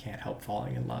 "Can't Help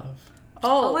Falling in Love."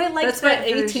 Oh, I liked that's that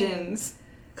by version. 18s.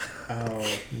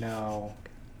 Oh no,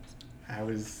 I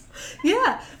was.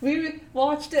 Yeah, we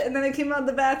watched it and then I came out of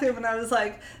the bathroom and I was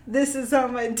like, this is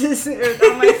on my Disney or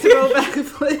on my throwback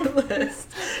playlist.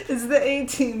 It's the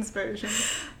 18s version.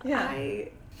 Yeah.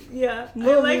 I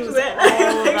Lil liked was that.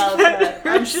 all I about liked that.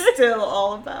 I'm version. still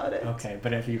all about it. Okay,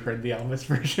 but have you heard the Elvis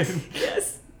version?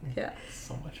 Yes. Yeah.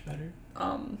 So much better.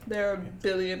 There are a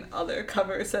billion other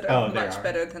covers that Oh, are there much are.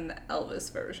 better than the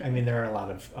Elvis version. I mean, there are a lot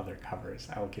of other covers.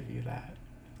 I will give you that.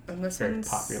 and this Very one's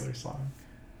popular song.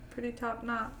 pretty top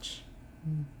notch.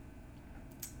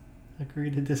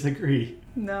 Agree to disagree.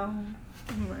 No,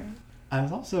 I'm right. I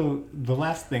was also the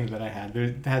last thing that I had.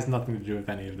 It has nothing to do with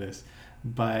any of this,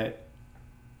 but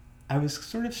I was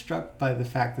sort of struck by the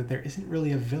fact that there isn't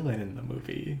really a villain in the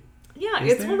movie. Yeah,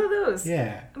 Is it's there? one of those.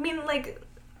 Yeah, I mean, like,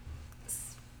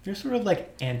 they're sort of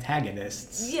like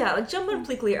antagonists. yeah, like Jumbo and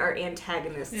Pleakley are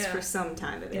antagonists Yeah. for some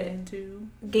time of it. Gantu.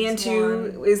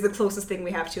 Gantu is the closest thing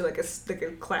we have to like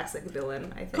a classic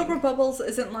villain, I think. Cobra Bubbles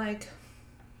isn't like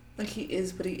he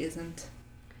is, but he isn't.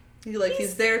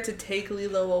 He's there to take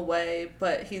Lilo away,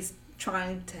 but he's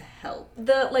trying to help.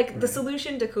 The Right.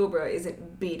 solution to Cobra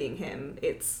isn't beating him;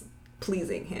 it's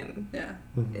pleasing him Yeah.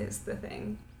 is the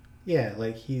thing. Yeah,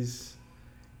 like he's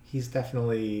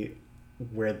definitely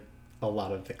where a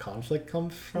lot of the conflict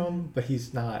comes from, but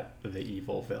he's not the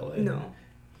evil villain. No.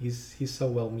 He's so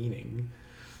well-meaning.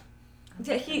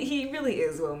 Yeah, he really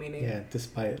is well-meaning. Yeah,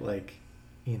 despite, like,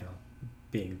 you know,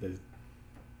 being the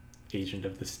agent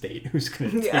of the state who's going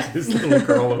to take this little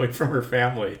girl away from her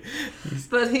family.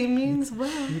 But he means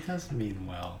well. He does mean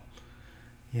well.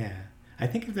 Yeah. I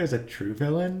think if there's a true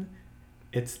villain,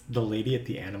 it's the lady at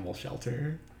the animal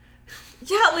shelter.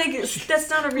 Yeah, like,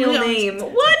 that's not a real name.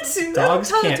 What?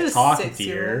 Dogs can't talk,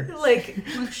 dear. Like,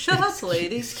 shut up,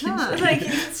 lady. Come on. Like,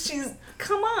 she's...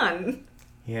 Come on.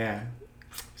 Yeah.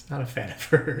 He's not a fan of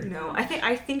her. No,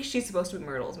 I think she's supposed to be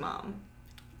Myrtle's mom.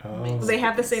 Oh. They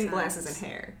have the same glasses and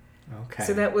hair. Okay.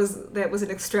 So that was an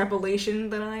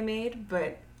extrapolation that I made,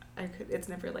 but it's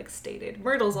never, like, stated.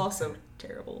 Myrtle's also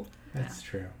terrible. That's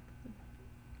true.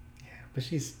 Yeah, but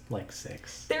she's like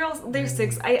 6. They're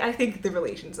 6. I think the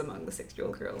relations among the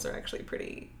 6-year-old girls are actually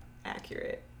pretty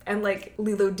accurate. And, like,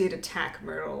 Lilo did attack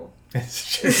Myrtle.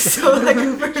 It's just, so, like,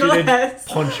 Myrtle she did has...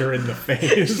 punch her in the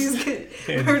face.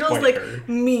 Myrtle's, like,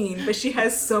 mean, but she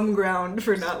has some ground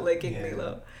for not liking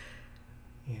Lilo.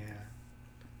 Yeah.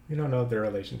 We don't know what their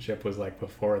relationship was like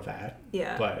before that.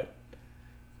 Yeah. But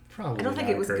probably I don't think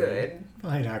not it was great. good.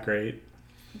 Probably not great.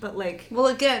 But, like... Well,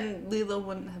 again, Lilo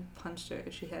wouldn't have punched her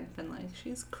if she hadn't been like,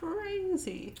 she's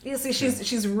crazy. Yeah, see,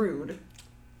 she's rude.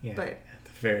 Yeah, but at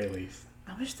the very least.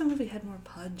 I wish the movie had more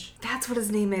Pudge. That's what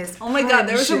his name is. Oh my god,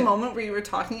 there was a moment where you were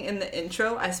talking in the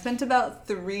intro. I spent about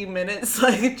 3 minutes,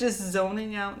 like, just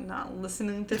zoning out, not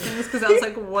listening to things, because I was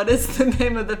like, what is the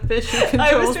name of the fish who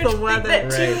controls the weather?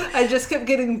 Right. I just kept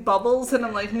getting Bubbles, and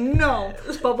I'm like, no,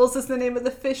 Bubbles is the name of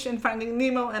the fish in Finding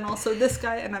Nemo, and also this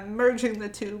guy, and I'm merging the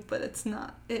two, but it's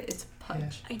not. It's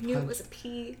Pudge. Yeah. I knew it was a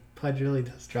P. Pudge really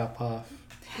does drop off.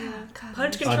 Yeah. God,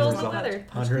 Pudge controls the weather.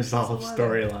 Unresolved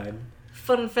storyline.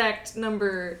 Fun fact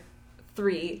number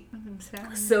 3.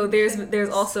 So there's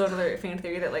also another fan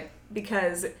theory that, like,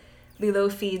 because Lilo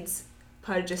feeds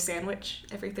Pudge a sandwich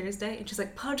every Thursday, and she's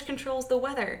like, Pudge controls the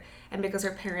weather. And because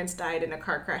her parents died in a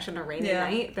car crash on a rainy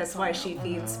night, that's why she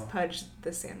feeds Pudge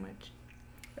the sandwich.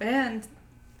 And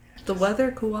the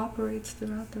weather cooperates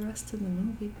throughout the rest of the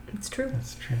movie. It's true.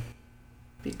 That's true.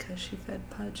 Because she fed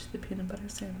Pudge the peanut butter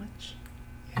sandwich.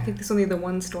 Yeah. I think there's only the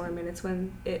one storm, and it's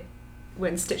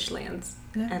when Stitch lands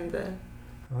and the...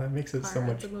 Well, that makes it so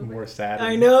much more sad.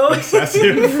 I know.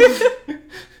 Obsessive.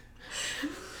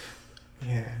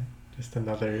 Yeah, just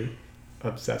another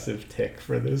obsessive tick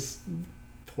for this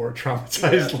poor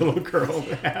traumatized little girl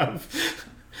to have.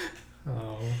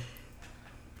 Oh.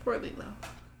 Poor Lilo.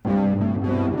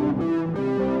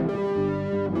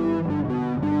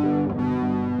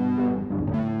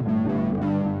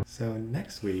 So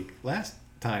next week, last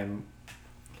time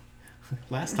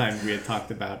we had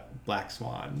talked about Black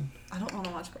Swan. I don't want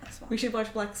to watch Black Swan. We should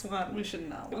watch Black Swan. We should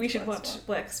not. We should watch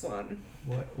Black Swan.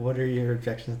 What are your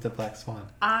objections to Black Swan?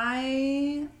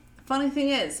 Funny thing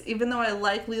is, even though I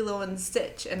like Lilo and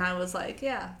Stitch, and I was like,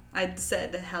 yeah, I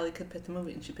said that Hallie could pick the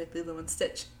movie, and she picked Lilo and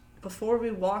Stitch. Before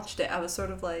we watched it, I was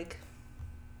sort of like,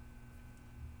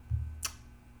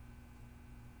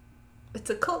 it's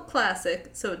a cult classic,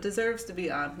 so it deserves to be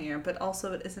on here, but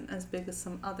also it isn't as big as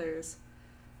some others.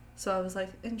 So I was like,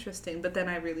 interesting. But then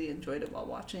I really enjoyed it while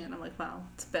watching it. And I'm like, wow,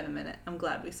 it's been a minute. I'm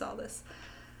glad we saw this.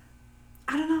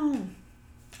 I don't know.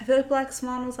 I feel like Black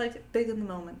Swan was like big in the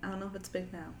moment. I don't know if it's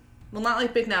big now. Well, not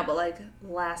like big now, but like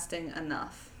lasting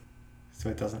enough. So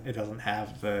it doesn't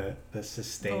have the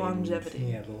sustained... The longevity.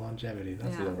 Yeah, the longevity.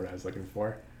 That's the word I was looking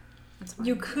for.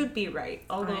 You could be right,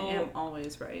 although... I am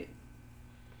always right.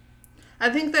 I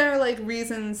think there are like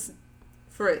reasons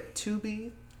for it to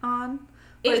be on.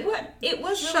 It was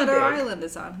really Shutter big. Island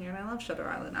is on here, and I love Shutter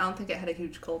Island. I don't think it had a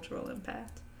huge cultural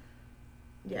impact.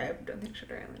 Yeah, I don't think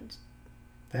Shutter Island.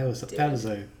 That was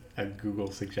a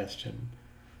Google suggestion.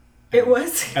 It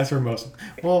was. As for most,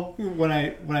 well, when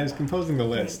I was composing the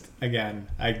list again,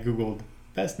 I Googled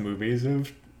best movies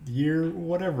of year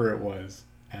whatever it was,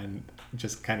 and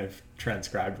just kind of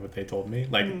transcribed what they told me,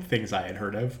 like things I had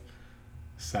heard of.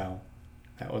 So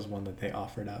that was one that they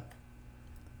offered up.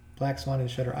 Black Swan and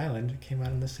Shutter Island came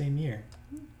out in the same year.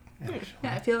 Actually.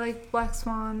 Yeah, I feel like Black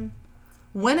Swan,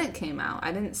 when it came out,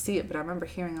 I didn't see it, but I remember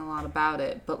hearing a lot about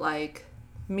it. But like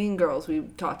Mean Girls, we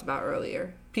talked about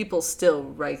earlier, people still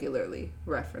regularly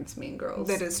reference Mean Girls.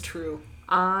 That is true.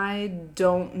 I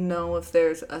don't know if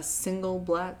there's a single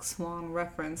Black Swan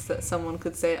reference that someone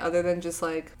could say other than just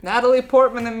like Natalie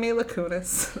Portman and Mila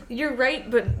Kunis. You're right,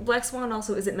 but Black Swan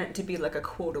also isn't meant to be like a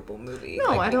quotable movie. No,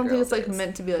 like I don't think it's like is.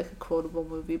 meant to be like a quotable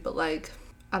movie, but like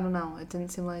I don't know. It didn't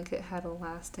seem like it had a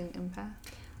lasting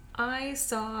impact. I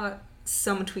saw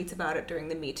some tweets about it during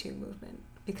the Me Too movement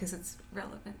because it's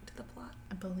relevant to the plot.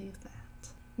 I believe that.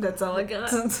 That's all I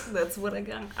got. That's what I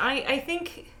got. I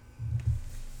think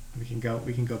We can go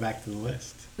back to the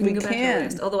list. we can go back to the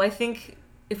list. Although I think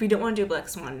if we don't want to do Black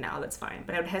Swan now, that's fine.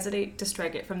 But I would hesitate to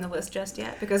strike it from the list just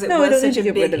yet because it was such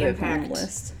a big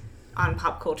impact on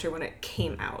pop culture when it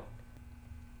came out.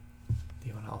 Do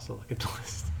you want to also look at the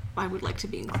list? I would like to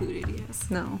be included,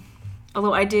 yes. No.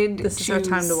 Although I did This is our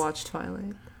time to watch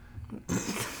Twilight.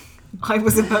 I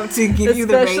was about to give you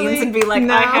the reins and be like,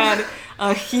 now. I had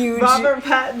a huge Robert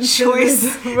Pattinson choice.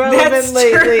 is relevant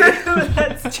lately. True.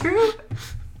 That's true.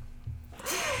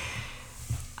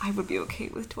 I would be okay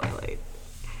with Twilight.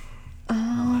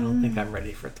 I don't think I'm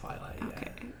ready for Twilight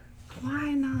yet. Okay.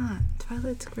 Why not?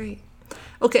 Twilight's great.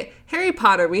 Okay, Harry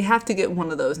Potter, we have to get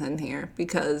one of those in here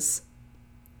because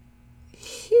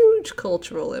huge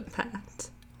cultural impact.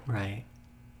 Right.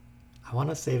 I want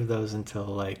to save those until,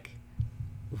 like,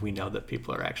 we know that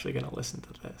people are actually going to listen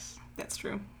to this. That's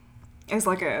true. As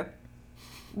like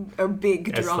a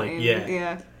big As, draw like, in.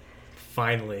 yeah.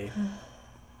 Finally.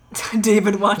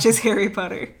 David watches Harry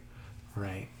Potter.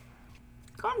 Right.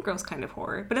 Gone Girl's kind of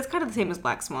horror, but it's kind of the same as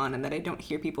Black Swan in that I don't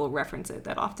hear people reference it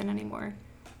that often anymore.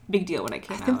 Big deal when it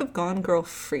came out. I think of Gone Girl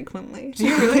frequently. Do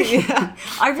you really? Yeah.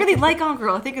 I really like Gone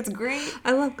Girl. I think it's great.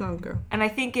 I love Gone Girl. And I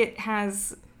think it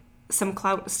has some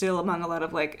clout still among a lot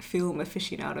of like film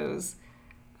aficionados.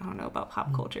 I don't know about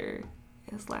pop culture.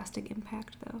 It has lasting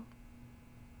impact though.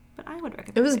 But I would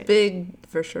recommend it. It was big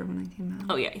for sure when it came out.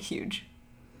 Oh yeah, huge.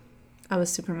 I was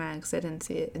super mad because I didn't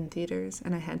see it in theaters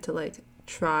and I had to like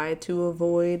try to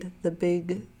avoid the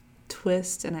big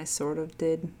twist and I sort of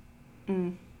did.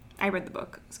 I read the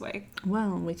book, Sway.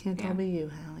 Well, we can't all be you,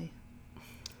 Hallie.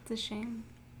 It's a shame.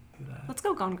 Let's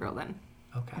go Gone Girl then.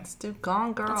 Okay. Let's do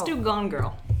Gone Girl. Let's do Gone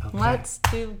Girl. Okay. Let's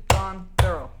do Gone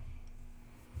Girl.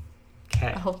 Okay.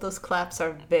 I hope those claps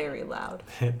are very loud.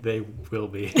 They will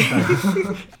be.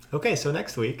 Okay, so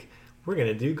next week, we're going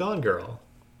to do Gone Girl.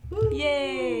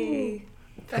 Yay!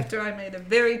 After I made a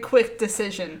very quick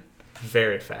decision.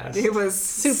 Very fast. It was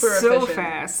Super so efficient.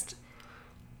 fast.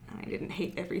 I didn't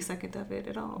hate every second of it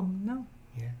at all. No.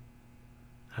 Yeah.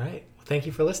 All right. Well, thank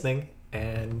you for listening,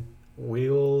 and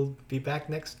we'll be back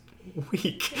next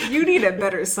week. You need a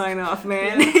better sign off,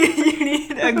 man. You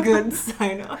need a good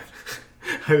sign off.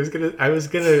 I was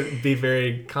gonna be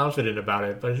very confident about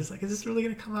it, but it's just like, is this really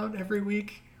gonna come out every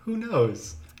week? Who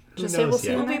knows? Who Just say we'll knows see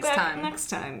yet? you We'll be next back time. next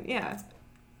time. Yeah.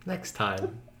 Next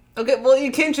time. Okay, well,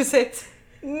 you can't just say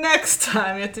next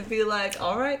time. You have to be like,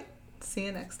 all right, see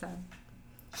you next time.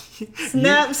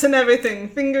 Snaps and everything.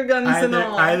 Finger guns and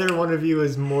all. Either one of you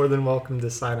is more than welcome to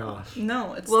sign off.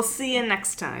 No, it's... We'll see you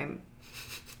next time.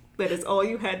 That is all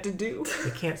you had to do.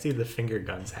 You can't see the finger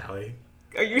guns, Hallie.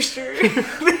 Are you sure?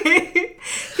 They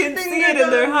can see it in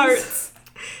their hearts.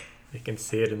 They can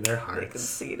see it in their They can hearts.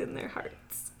 see it in their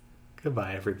hearts.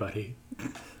 Goodbye, everybody.